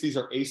thinks these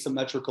are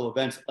asymmetrical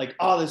events. Like,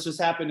 oh, this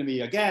just happened to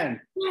me again.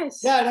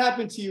 Yes. Yeah, it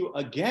happened to you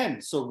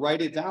again. So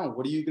write it down.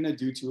 What are you going to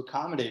do to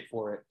accommodate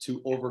for it,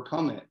 to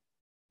overcome it?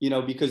 You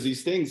know, because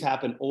these things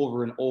happen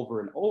over and over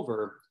and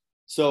over.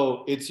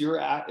 So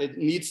it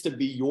needs to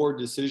be your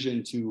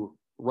decision to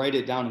write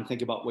it down and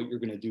think about what you're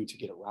going to do to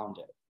get around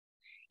it.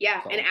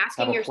 Yeah. So and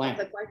asking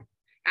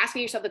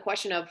yourself the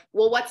question of,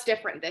 well, what's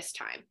different this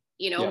time?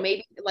 You know,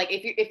 maybe like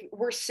if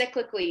we're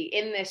cyclically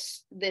in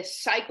this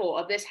cycle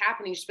of this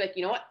happening, just be like,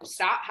 you know what,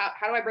 stop.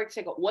 How do I break the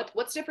cycle?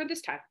 What's different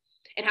this time?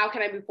 And how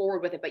can I move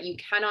forward with it? But you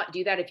cannot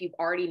do that if you've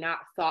already not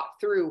thought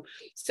through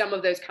some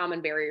of those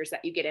common barriers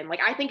that you get in.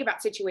 Like I think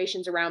about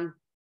situations around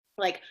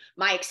like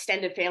my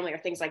extended family or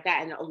things like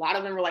that. And a lot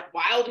of them are like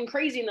wild and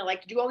crazy and they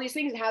like to do all these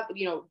things and have,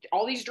 you know,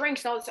 all these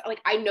drinks and all this. Like,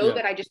 I know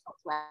that I just don't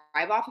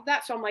thrive off of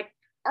that. So I'm like,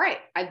 all right,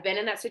 I've been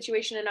in that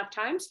situation enough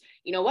times.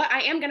 You know what?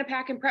 I am going to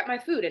pack and prep my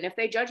food. And if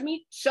they judge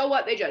me, so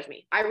what? They judge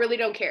me. I really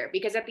don't care,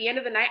 because at the end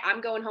of the night,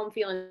 I'm going home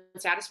feeling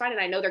satisfied. And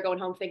I know they're going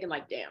home thinking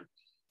like, damn,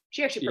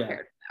 she actually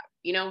prepared for that.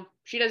 You know,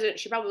 she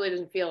probably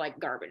doesn't feel like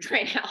garbage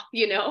right now,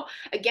 you know,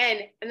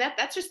 again, and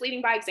that's just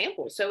leading by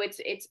example. So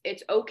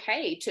it's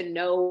okay to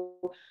know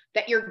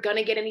that you're going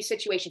to get in these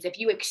situations. If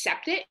you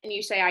accept it and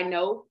you say, I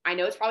know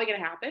it's probably going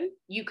to happen,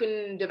 you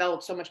can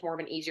develop so much more of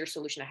an easier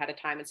solution ahead of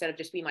time instead of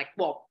just being like,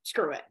 well,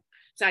 screw it.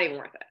 It's not even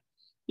worth it.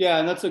 Yeah.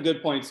 And that's a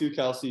good point too,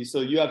 Kelsey. So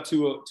you have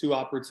two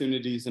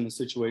opportunities in a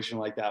situation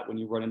like that. When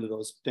you run into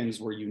those things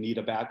where you need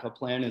a backup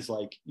plan, is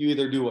like, you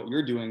either do what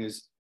you're doing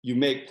is you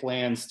make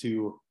plans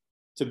to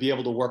be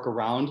able to work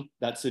around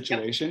that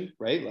situation,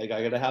 right? Like,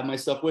 I got to have my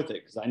stuff with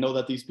it, because I know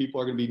that these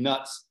people are going to be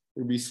nuts.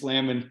 They're going to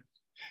be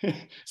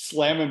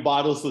slamming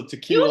bottles of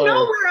tequila. You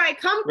know where I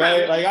come from.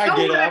 Right. Like, I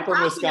get it. I'm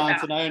from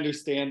Wisconsin. I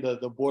understand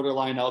the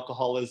borderline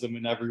alcoholism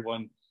in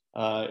everyone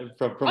from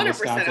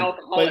Wisconsin.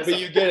 But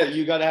you get it.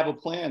 You got to have a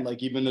plan,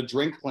 like even the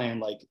drink plan.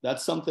 Like,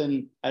 that's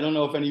something, I don't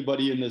know if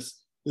anybody in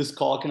this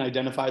call can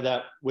identify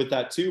that with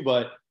that too,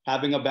 but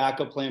having a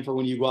backup plan for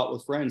when you go out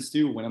with friends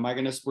too. When am I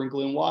going to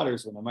sprinkle in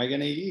waters? When am I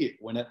going to eat?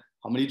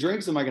 How many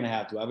drinks am I going to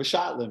have? Do I have a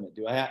shot limit?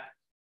 Do I have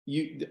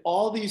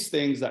all these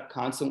things that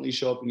constantly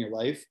show up in your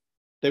life?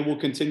 They will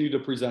continue to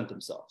present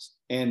themselves.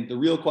 And the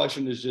real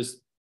question is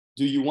just,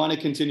 do you want to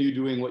continue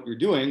doing what you're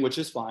doing, which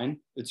is fine.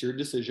 It's your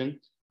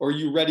decision. Or are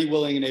you ready,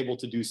 willing, and able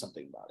to do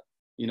something about it?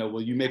 You know,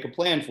 will you make a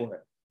plan for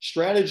it?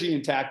 Strategy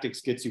and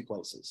tactics gets you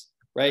places,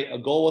 right? A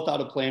goal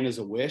without a plan is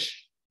a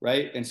wish,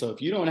 right? And so if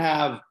you don't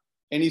have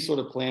any sort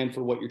of plan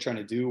for what you're trying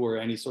to do, or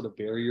any sort of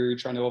barrier you're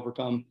trying to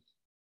overcome,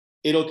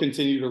 it'll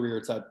continue to rear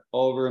its head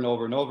over and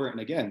over and over. And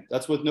again,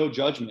 that's with no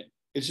judgment.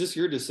 It's just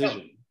your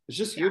decision. It's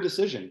just your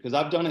decision, because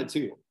I've done it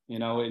too, you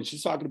know. And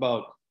she's talking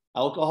about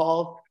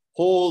alcohol.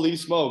 Holy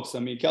smokes. I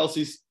mean,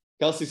 Kelsey's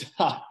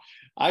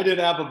I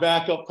didn't have a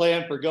backup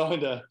plan for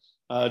going to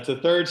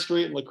 3rd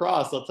Street in La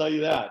Crosse, I'll tell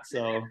you that.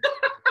 So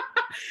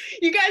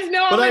you guys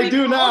know, but I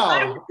do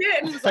now.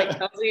 It's like,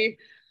 Kelsey,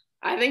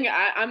 I think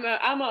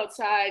I'm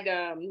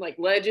outside like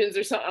Legends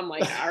or something. I'm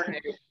like, all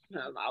right,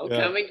 I'll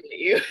come and get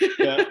you.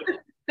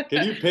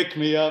 Can you pick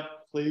me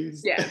up,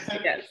 please? Yes.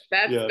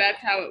 That's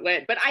how it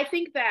went. But I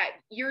think that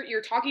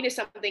you're talking to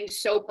something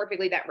so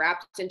perfectly that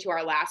wraps into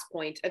our last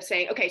point of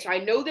saying, okay, so I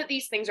know that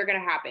these things are going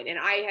to happen. And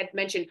I had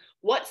mentioned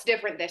what's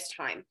different this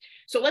time.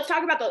 So let's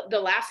talk about the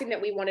last thing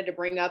that we wanted to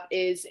bring up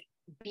is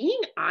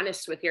being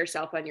honest with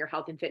yourself on your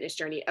health and fitness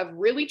journey, of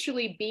really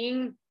truly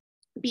being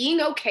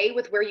okay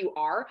with where you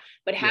are,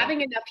 but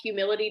having enough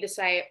humility to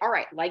say, all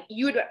right, like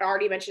you had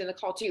already mentioned in the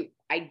call too,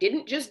 I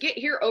didn't just get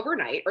here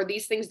overnight, or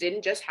these things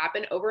didn't just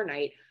happen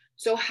overnight.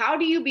 So how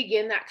do you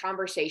begin that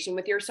conversation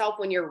with yourself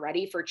when you're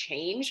ready for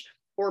change,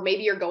 or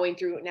maybe you're going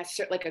through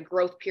necessarily like a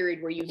growth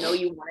period where you know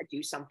you want to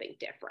do something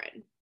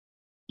different?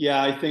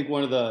 Yeah, I think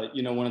one of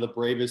the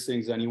bravest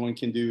things anyone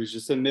can do is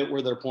just admit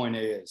where their point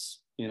A is,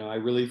 You know, I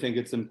really think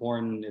it's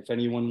important if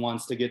anyone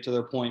wants to get to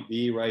their point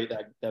B, right?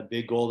 That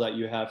big goal that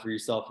you have for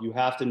yourself, you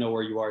have to know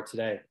where you are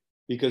today.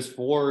 Because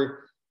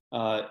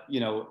you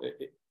know,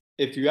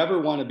 if you ever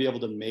want to be able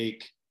to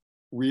make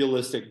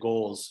realistic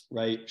goals,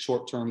 right?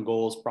 Short-term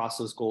goals,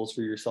 process goals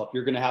for yourself,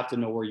 you're going to have to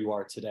know where you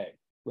are today,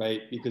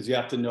 right? Because you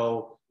have to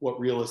know what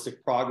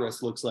realistic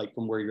progress looks like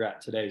from where you're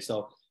at today.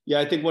 So yeah,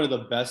 I think one of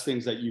the best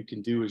things that you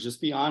can do is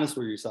just be honest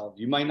with yourself.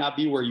 You might not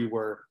be where you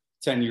were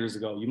 10 years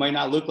ago. You might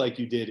not look like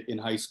you did in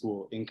high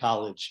school, in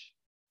college.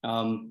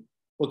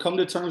 Well, come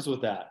to terms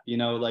with that. You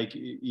know, like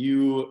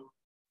you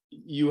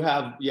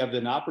have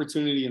an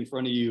opportunity in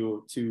front of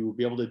you to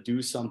be able to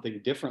do something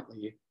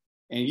differently.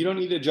 And you don't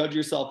need to judge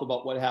yourself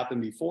about what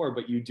happened before,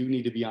 but you do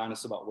need to be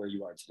honest about where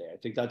you are today. I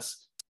think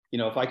that's, you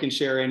know, if I can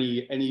share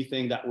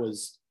anything that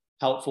was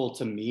helpful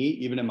to me,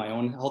 even in my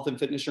own health and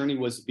fitness journey,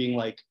 was being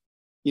like,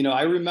 you know,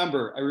 I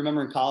remember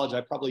in college,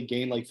 I probably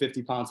gained like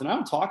 50 pounds, and I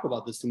don't talk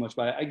about this too much,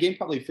 but I gained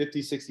probably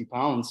 50, 60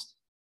 pounds,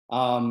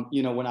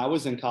 you know, when I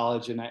was in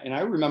college. And I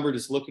remember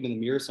just looking in the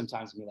mirror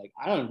sometimes and be like,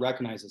 I don't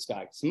recognize this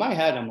guy. Because in my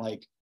head, I'm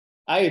like,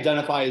 I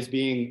identify as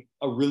being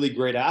a really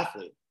great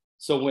athlete.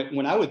 So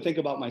when I would think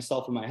about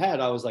myself in my head,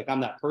 I was like, I'm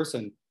that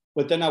person.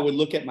 But then I would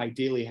look at my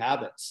daily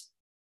habits.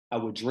 I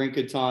would drink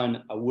a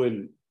ton. I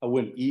wouldn't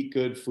eat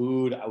good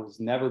food. I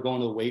was never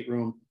going to the weight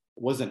room.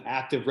 Wasn't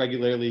active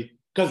regularly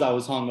because I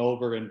was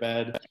hungover in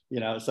bed, you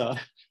know. So,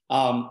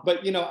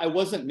 but you know, I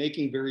wasn't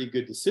making very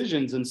good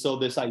decisions. And so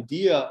this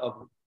idea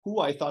of who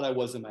I thought I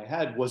was in my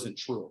head wasn't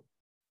true.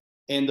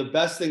 And the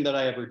best thing that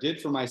I ever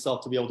did for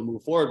myself to be able to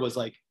move forward was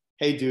like,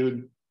 hey,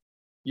 dude,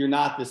 you're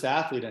not this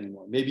athlete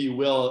anymore. Maybe you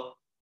will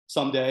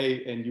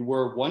someday, and you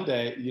were one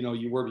day, you know,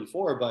 you were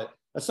before, but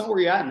that's not where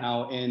you're at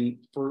now. And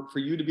for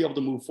you to be able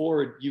to move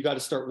forward, you got to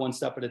start one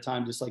step at a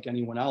time, just like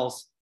anyone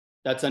else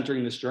that's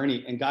entering this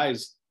journey. And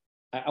guys,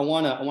 I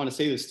want to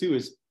say this too,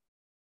 is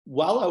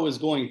while I was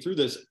going through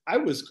this, I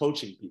was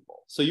coaching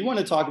people. So you want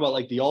to talk about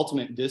like the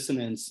ultimate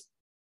dissonance.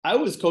 I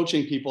was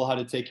coaching people how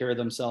to take care of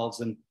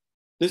themselves. And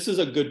this is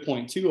a good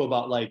point too,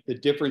 about like the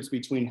difference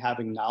between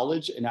having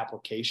knowledge and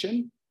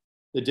application.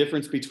 The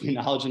difference between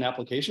knowledge and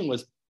application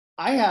was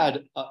I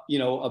had, you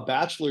know, a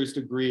bachelor's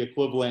degree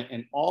equivalent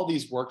and all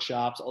these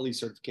workshops, all these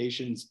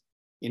certifications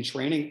in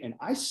training, and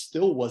I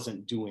still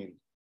wasn't doing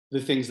the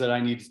things that I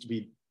needed to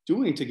be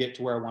doing to get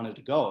to where I wanted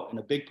to go. And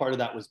a big part of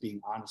that was being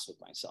honest with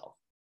myself.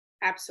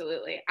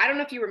 Absolutely. I don't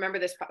know if you remember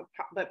this,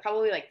 but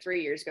probably like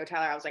 3 years ago,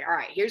 Tyler, I was like, all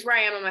right, here's where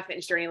I am on my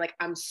fitness journey. Like,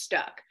 I'm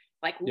stuck.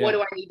 Like, what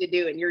do I need to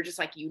do? And you're just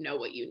like, you know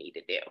what you need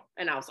to do.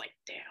 And I was like,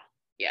 damn.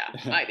 Yeah,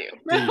 I do.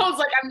 I was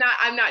like,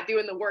 I'm not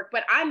doing the work,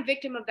 but I'm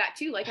victim of that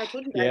too. Like I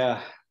told you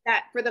guys,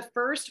 that for the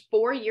first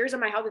 4 years of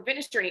my health and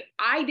fitness journey,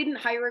 I didn't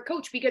hire a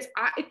coach because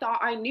I thought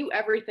I knew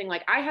everything.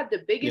 Like I had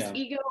the biggest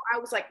ego. I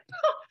was like,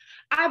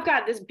 I've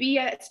got this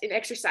BS in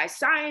exercise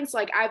science.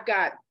 Like I've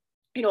got,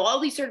 you know, all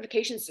these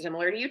certifications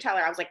similar to you,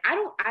 Tyler. I was like,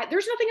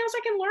 there's nothing else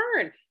I can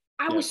learn.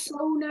 I was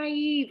so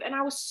naive and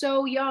I was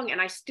so young, and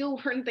I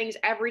still learn things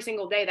every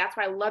single day. That's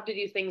why I love to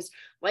do things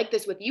like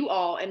this with you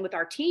all and with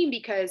our team,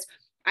 because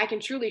I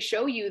can truly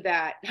show you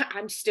that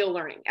I'm still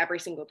learning every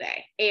single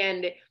day.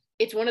 And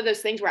it's one of those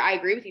things where I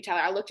agree with you,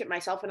 Tyler. I looked at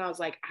myself and I was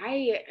like,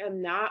 I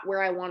am not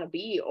where I want to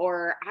be,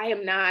 or I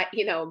am not,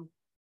 you know,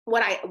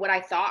 what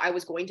I thought I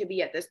was going to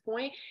be at this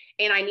point.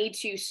 And I need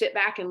to sit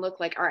back and look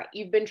like, all right,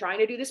 you've been trying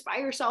to do this by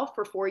yourself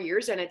for 4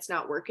 years and it's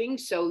not working.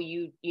 So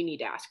you need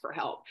to ask for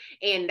help.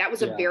 And that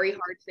was a very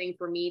hard thing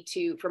for me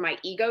for my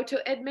ego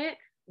to admit.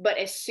 But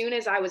as soon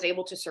as I was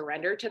able to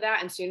surrender to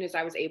that, and as soon as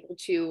I was able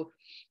to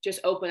just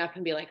open up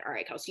and be like, all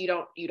right, Kelsey,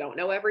 you don't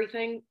know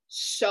everything.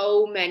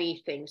 So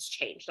many things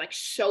changed. Like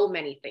so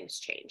many things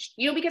changed,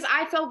 you know, because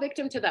I fell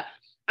victim to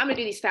I'm going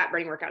to do these fat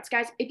burning workouts.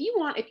 Guys, if you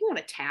want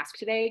a task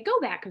today, go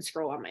back and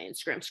scroll on my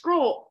Instagram,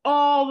 scroll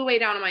all the way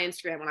down on my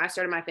Instagram when I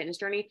started my fitness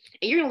journey.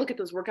 And you're going to look at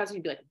those workouts and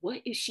you'd be like,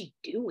 what is she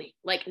doing?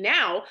 Like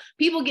now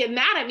people get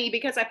mad at me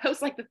because I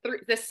post like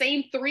the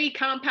same 3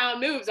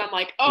 compound moves. I'm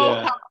like,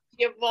 how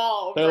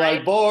evolve. They're right?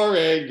 Like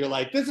boring. You're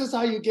like, this is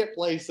how you get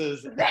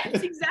places.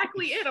 That's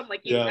exactly it. I'm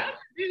like, you have to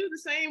do the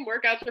same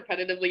workouts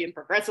repetitively and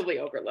progressively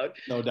overload.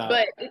 No doubt.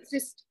 But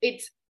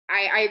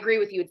I agree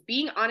with you. It's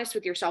being honest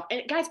with yourself.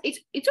 And guys,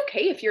 it's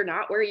okay if you're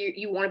not where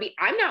you want to be.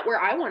 I'm not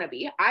where I want to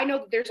be. I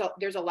know that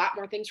there's a lot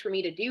more things for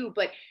me to do,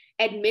 but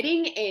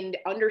admitting and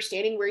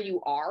understanding where you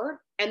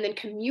are and then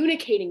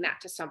communicating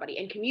that to somebody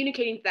and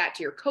communicating that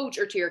to your coach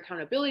or to your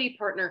accountability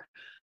partner.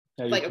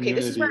 Like, okay,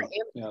 this is where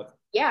I am.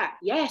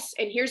 Yes.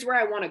 And here's where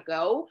I want to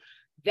go.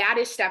 That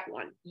is step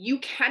 1. You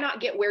cannot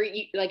get where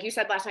like you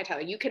said last night,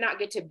 Tyler, you cannot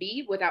get to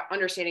B without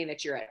understanding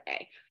that you're at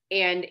A.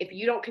 And if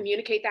you don't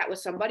communicate that with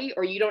somebody,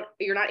 or you're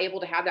not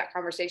able to have that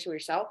conversation with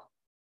yourself,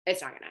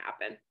 it's not going to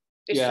happen.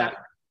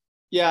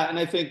 Yeah. And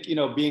I think, you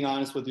know, being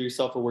honest with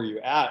yourself or where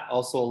you're at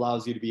also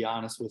allows you to be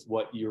honest with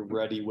what you're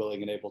ready,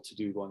 willing, and able to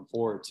do going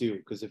forward too.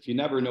 Because if you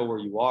never know where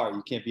you are,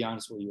 you can't be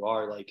honest where you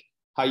are. Like,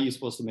 how are you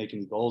supposed to make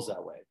any goals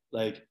that way?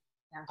 Like,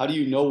 how do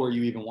you know where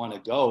you even want to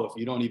go if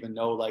you don't even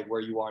know like where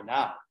you are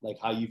now, like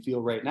how you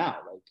feel right now?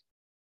 Like,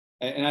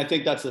 And I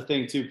think that's the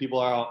thing too. People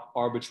are out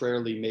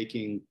arbitrarily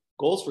making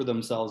goals for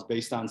themselves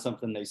based on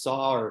something they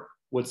saw or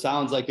what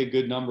sounds like a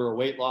good number of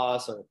weight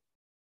loss or,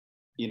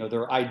 you know,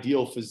 their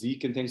ideal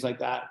physique and things like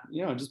that.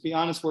 You know, just be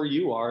honest where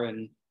you are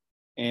and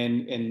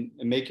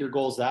make your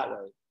goals that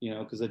way, you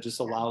know, because it just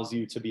allows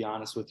you to be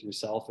honest with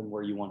yourself and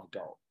where you want to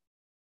go.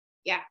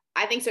 Yeah,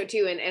 I think so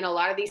too. And a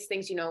lot of these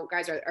things, you know,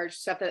 guys, are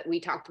stuff that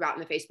we talked about in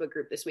the Facebook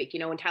group this week. You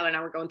know, when Tyler and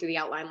I were going through the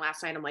outline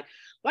last night, I'm like,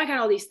 well, I got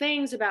all these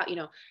things about, you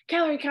know,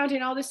 calorie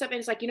counting, all this stuff. And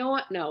it's like, you know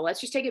what? No,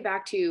 let's just take it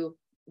back to,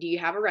 do you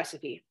have a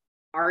recipe?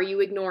 Are you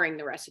ignoring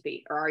the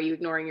recipe, or are you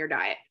ignoring your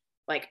diet?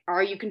 Like,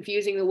 are you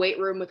confusing the weight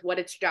room with what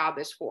its job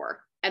is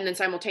for? And then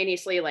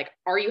simultaneously, like,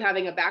 are you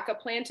having a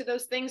backup plan to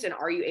those things? And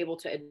are you able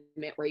to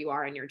admit where you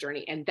are in your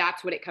journey? And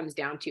that's what it comes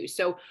down to.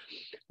 So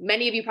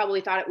many of you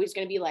probably thought it was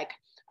going to be like,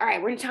 all right,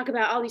 we're going to talk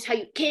about all these, how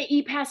you can't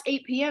eat past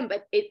 8 p.m.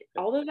 But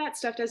all of that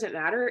stuff doesn't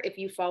matter if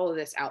you follow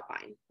this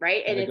outline,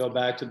 right? And go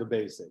back to the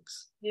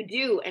basics. You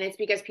do. And it's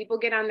because people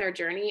get on their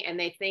journey and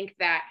they think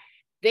that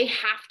they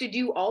have to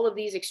do all of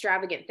these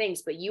extravagant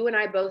things. But you and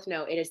I both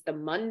know it is the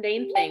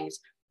mundane things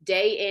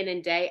day in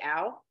and day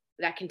out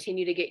that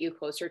continue to get you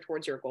closer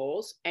towards your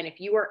goals. And if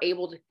you are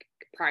able to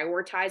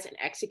prioritize and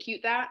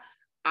execute that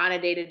on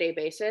a day-to-day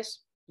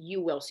basis,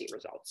 you will see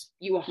results.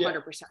 You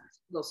 100%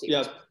 will see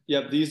results.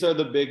 Yep. These are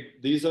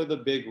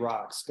the big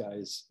rocks,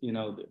 guys. You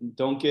know,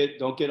 don't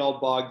get all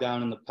bogged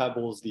down in the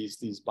pebbles,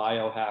 these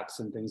biohacks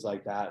and things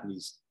like that. And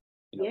these,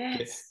 you know,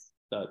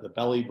 the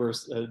belly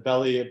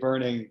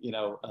burning, you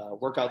know,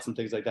 workouts and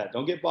things like that.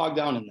 Don't get bogged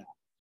down in that.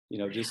 You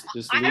know, just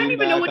I don't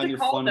even know what to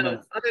call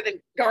those other than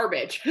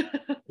garbage.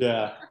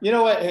 Yeah. You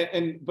know what?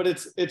 But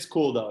it's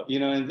cool though, you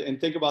know,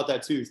 and think about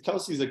that too.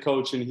 Kelsey's a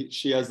coach and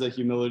she has the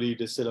humility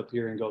to sit up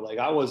here and go like,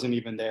 I wasn't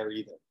even there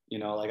either. You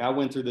know, like I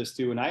went through this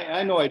too. And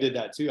I know I did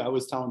that too. I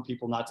was telling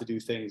people not to do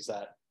things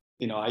that,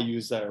 you know, I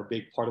use that are a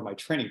big part of my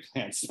training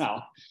plans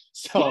now.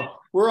 So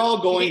we're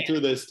all going through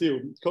this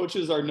too.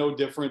 Coaches are no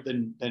different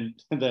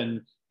than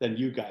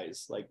you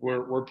guys. Like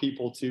we're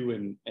people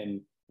too.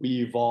 And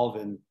we evolve,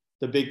 and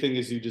the big thing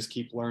is you just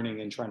keep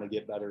learning and trying to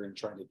get better and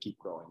trying to keep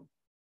growing.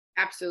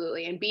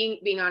 Absolutely. And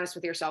being honest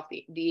with yourself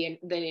the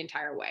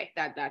entire way,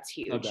 that's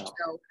huge. No doubt.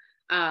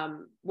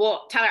 So,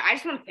 well, Tyler, I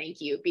just want to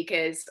thank you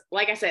because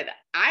like I said,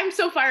 I'm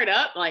so fired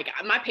up. Like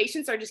my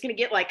patients are just going to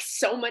get like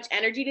so much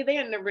energy today,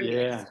 and they're going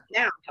to sit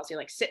down. Kelsey,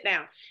 like sit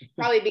down,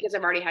 probably because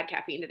I've already had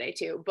caffeine today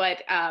too.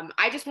 But, I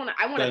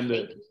want to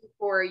thank you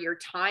for your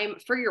time,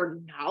 for your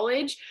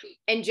knowledge,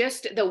 and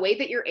just the way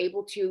that you're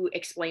able to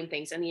explain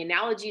things and the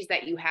analogies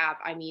that you have.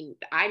 I mean,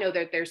 I know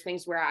that there's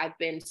things where I've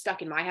been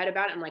stuck in my head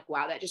about it. I'm like,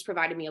 wow, that just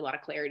provided me a lot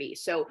of clarity.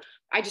 So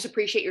I just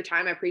appreciate your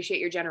time. I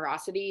appreciate your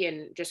generosity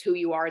and just who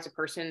you are as a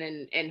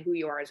person and who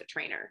you are as a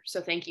trainer.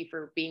 So thank you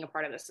for being a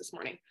part of this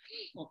morning.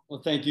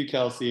 Well, thank you,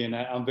 Kelsey. And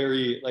I'm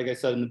very, like I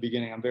said in the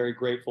beginning, I'm very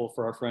grateful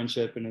for our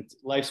friendship. And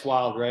life's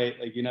wild, right?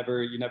 Like you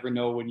never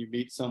know when you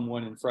meet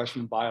someone in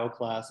freshman bio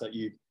class that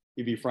you'd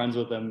be friends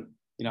with them,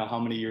 you know, how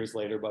many years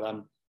later. But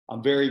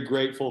I'm very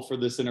grateful for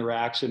this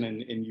interaction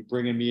and you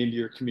bringing me into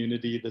your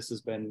community. This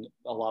has been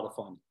a lot of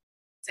fun.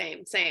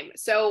 Same.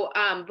 So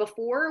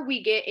before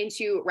we get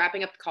into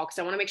wrapping up the call, because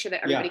I want to make sure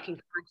that everybody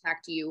can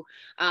contact you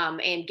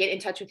and get in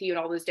touch with you and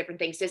all those different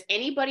things. Does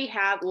anybody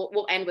have,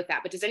 we'll end with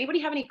that, but does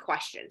anybody have any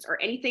questions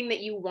or anything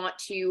that you want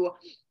to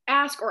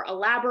ask or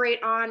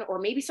elaborate on, or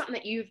maybe something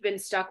that you've been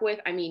stuck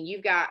with? I mean,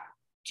 you've got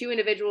two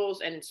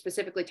individuals, and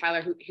specifically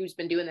Tyler, who's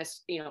been doing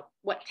this, you know,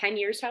 what, 10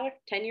 years, Tyler?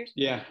 10 years?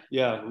 Yeah.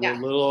 A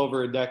little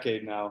over a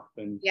decade now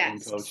been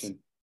coaching.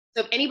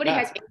 So if anybody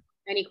has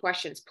any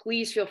questions,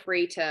 please feel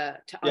free to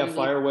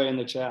fire away in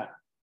the chat.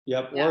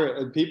 Yep. Yeah.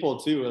 Or people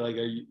too, like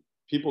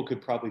people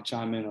could probably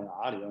chime in on the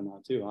audio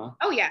now too, huh?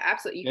 Oh yeah,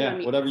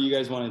 absolutely. Whatever you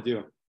guys want to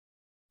do.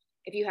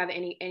 If you have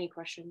any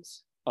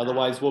questions.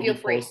 Otherwise we'll be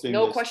posting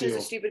no questions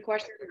a stupid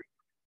question.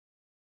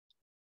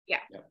 Yeah.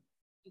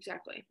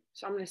 Exactly.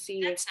 So I'm going to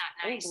see. That's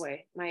not nice. Oh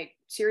boy, my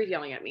Siri's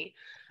yelling at me.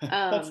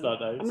 That's not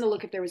nice. I'm going to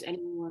look if there was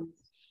anyone.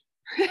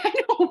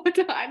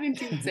 I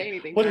didn't even say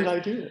anything. What did I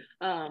do?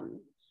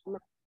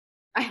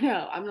 I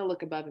know. I'm going to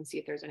look above and see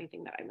if there's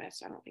anything that I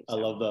missed. I don't think so.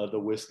 I love the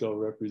Wisco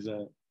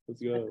represent.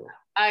 Let's go.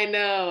 I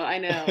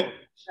know.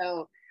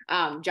 So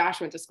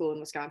Josh went to school in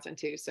Wisconsin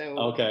too. So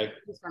okay.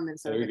 He's from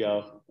Minnesota.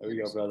 There we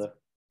go, brother.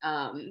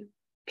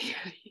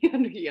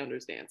 He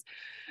understands.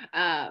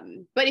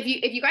 But if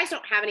you guys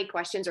don't have any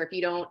questions, or if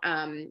you don't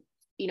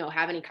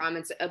have any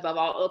comments, above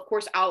all, of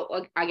course,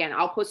 I'll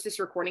post this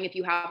recording if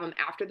you have them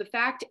after the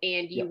fact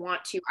and you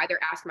want to either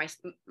ask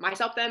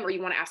myself them, or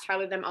you want to ask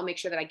Tyler them. I'll make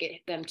sure that I get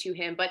them to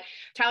him. But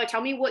Tyler,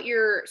 tell me what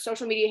your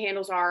social media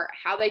handles are,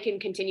 how they can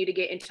continue to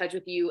get in touch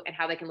with you, and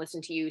how they can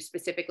listen to you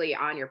specifically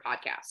on your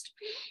podcast.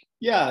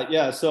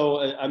 Yeah. So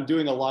I'm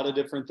doing a lot of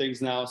different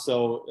things now.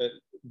 So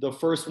the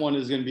first one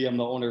is going to be, I'm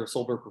the owner of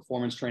Solberg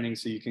Performance Training.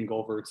 So you can go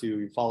over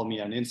to follow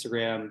me on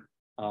Instagram,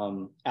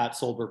 at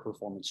Solberg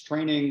Performance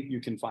Training.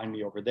 You can find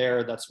me over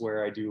there. That's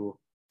where I do,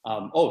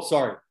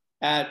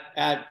 at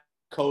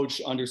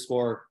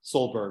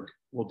coach_Solberg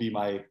will be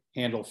my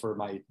handle for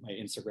my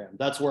Instagram.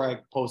 That's where I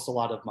post a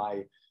lot of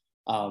my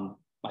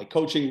my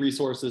coaching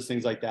resources,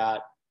 things like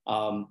that.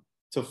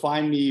 To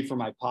find me for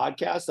my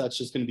podcast, that's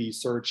just going to be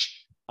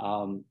search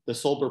the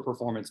Sober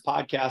Performance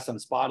Podcast on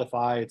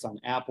Spotify. It's on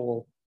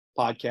Apple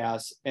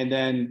Podcasts. And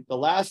then the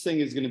last thing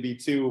is going to be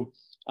too,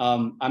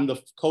 I'm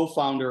the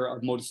co-founder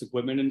of Modus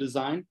Equipment and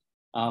Design.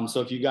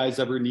 So if you guys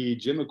ever need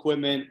gym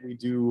equipment, we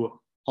do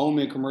home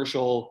and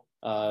commercial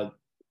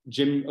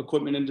gym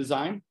equipment and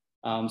design.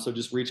 So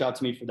just reach out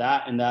to me for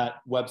that. And that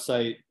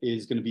website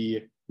is going to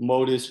be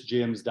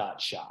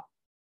modusgyms.shop.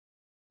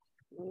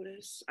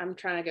 Modus. I'm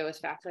trying to go as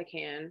fast as I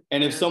can.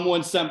 And if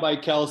someone's sent by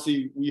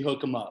Kelsey, we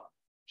hook them up.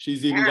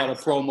 She's even got a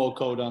promo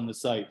code on the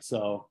site.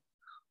 So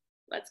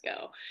let's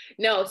go.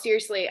 No,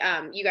 seriously,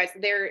 you guys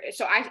there.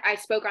 So I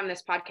spoke on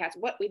this podcast.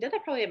 We did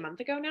that probably a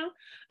month ago now.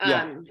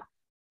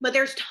 But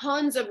there's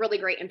tons of really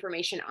great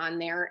information on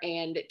there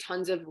and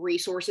tons of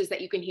resources that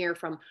you can hear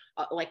from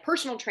like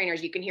personal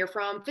trainers. You can hear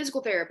from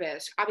physical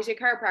therapists, obviously a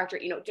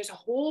chiropractor, just a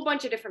whole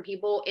bunch of different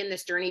people in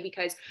this journey,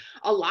 because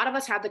a lot of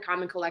us have the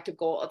common collective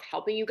goal of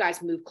helping you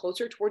guys move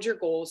closer towards your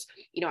goals,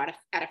 at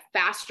a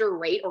faster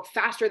rate or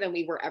faster than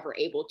we were ever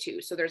able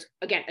to. So there's,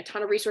 again, a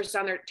ton of resources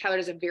on there. Tyler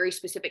does a very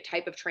specific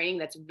type of training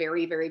that's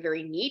very, very,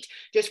 very neat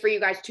just for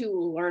you guys to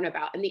learn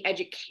about. And the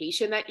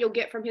education that you'll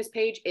get from his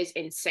page is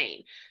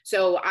insane.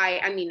 So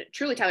I mean,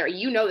 truly, Tyler,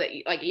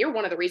 that you're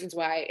one of the reasons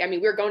why, we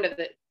were going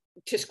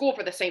to school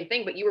for the same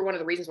thing, but you were one of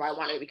the reasons why I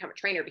wanted to become a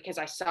trainer, because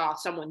I saw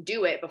someone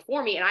do it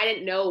before me and I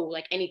didn't know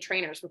like any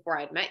trainers before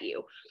I had met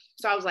you.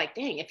 So I was like,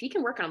 dang, if he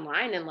can work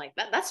online and like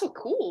that's so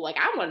cool. Like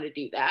I wanted to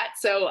do that.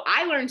 So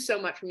I learned so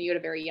much from you at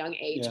a very young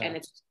age, and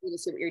it's cool to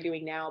see what you're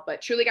doing now.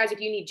 But truly, guys, if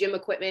you need gym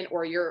equipment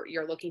or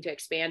you're looking to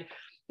expand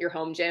your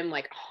home gym,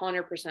 like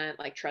 100%,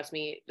 like trust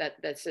me that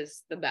this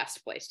is the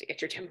best place to get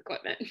your gym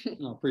equipment.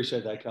 I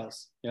appreciate that,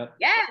 Kels. Yep.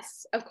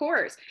 Yes, of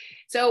course.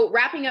 So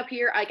wrapping up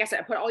here, like I said,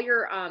 I put all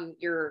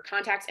your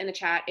contacts in the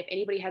chat. If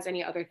anybody has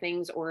any other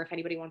things, or if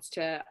anybody wants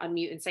to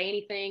unmute and say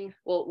anything,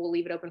 we'll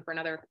leave it open for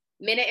another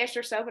minute-ish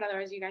or so, but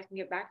otherwise you guys can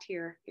get back to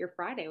your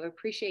Friday. We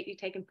appreciate you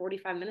taking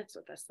 45 minutes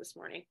with us this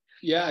morning.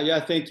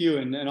 Yeah. Thank you.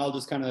 And I'll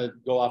just kind of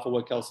go off of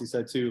what Kelsey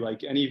said too.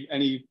 Like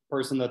any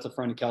person that's a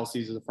friend of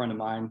Kelsey's is a friend of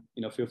mine,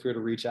 feel free to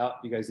reach out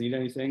if you guys need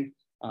anything.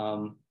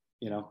 My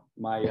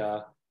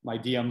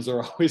DMs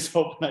are always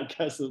open, I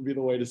guess would be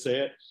the way to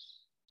say it.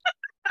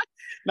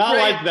 Not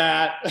like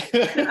that.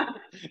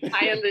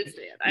 I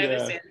understand. I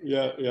understand.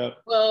 Yeah.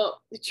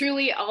 Well,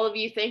 truly, all of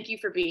you, thank you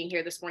for being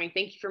here this morning.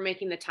 Thank you for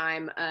making the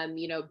time.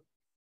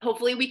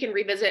 Hopefully we can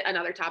revisit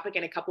another topic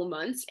in a couple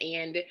months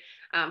and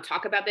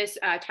talk about this.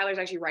 Tyler's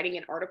actually writing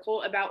an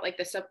article about like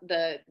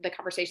the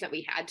conversation that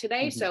we had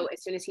today. Mm-hmm. So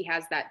as soon as he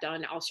has that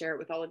done, I'll share it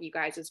with all of you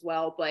guys as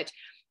well. But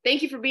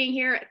thank you for being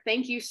here.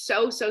 Thank you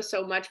so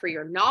much for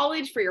your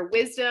knowledge, for your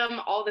wisdom,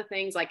 all the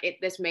things.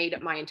 This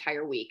made my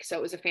entire week. So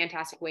it was a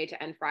fantastic way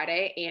to end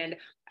Friday. And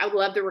I would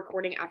love the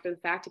recording after the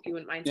fact if you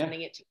wouldn't mind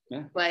sending it to me.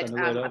 Yeah, but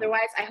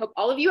otherwise, I hope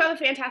all of you have a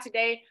fantastic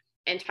day.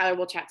 And Tyler,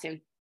 we'll chat soon.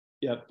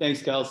 Yeah.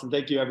 Thanks, Kelsey.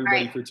 Thank you,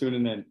 everybody, for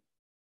tuning in.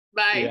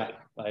 Bye. Yeah.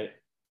 Bye.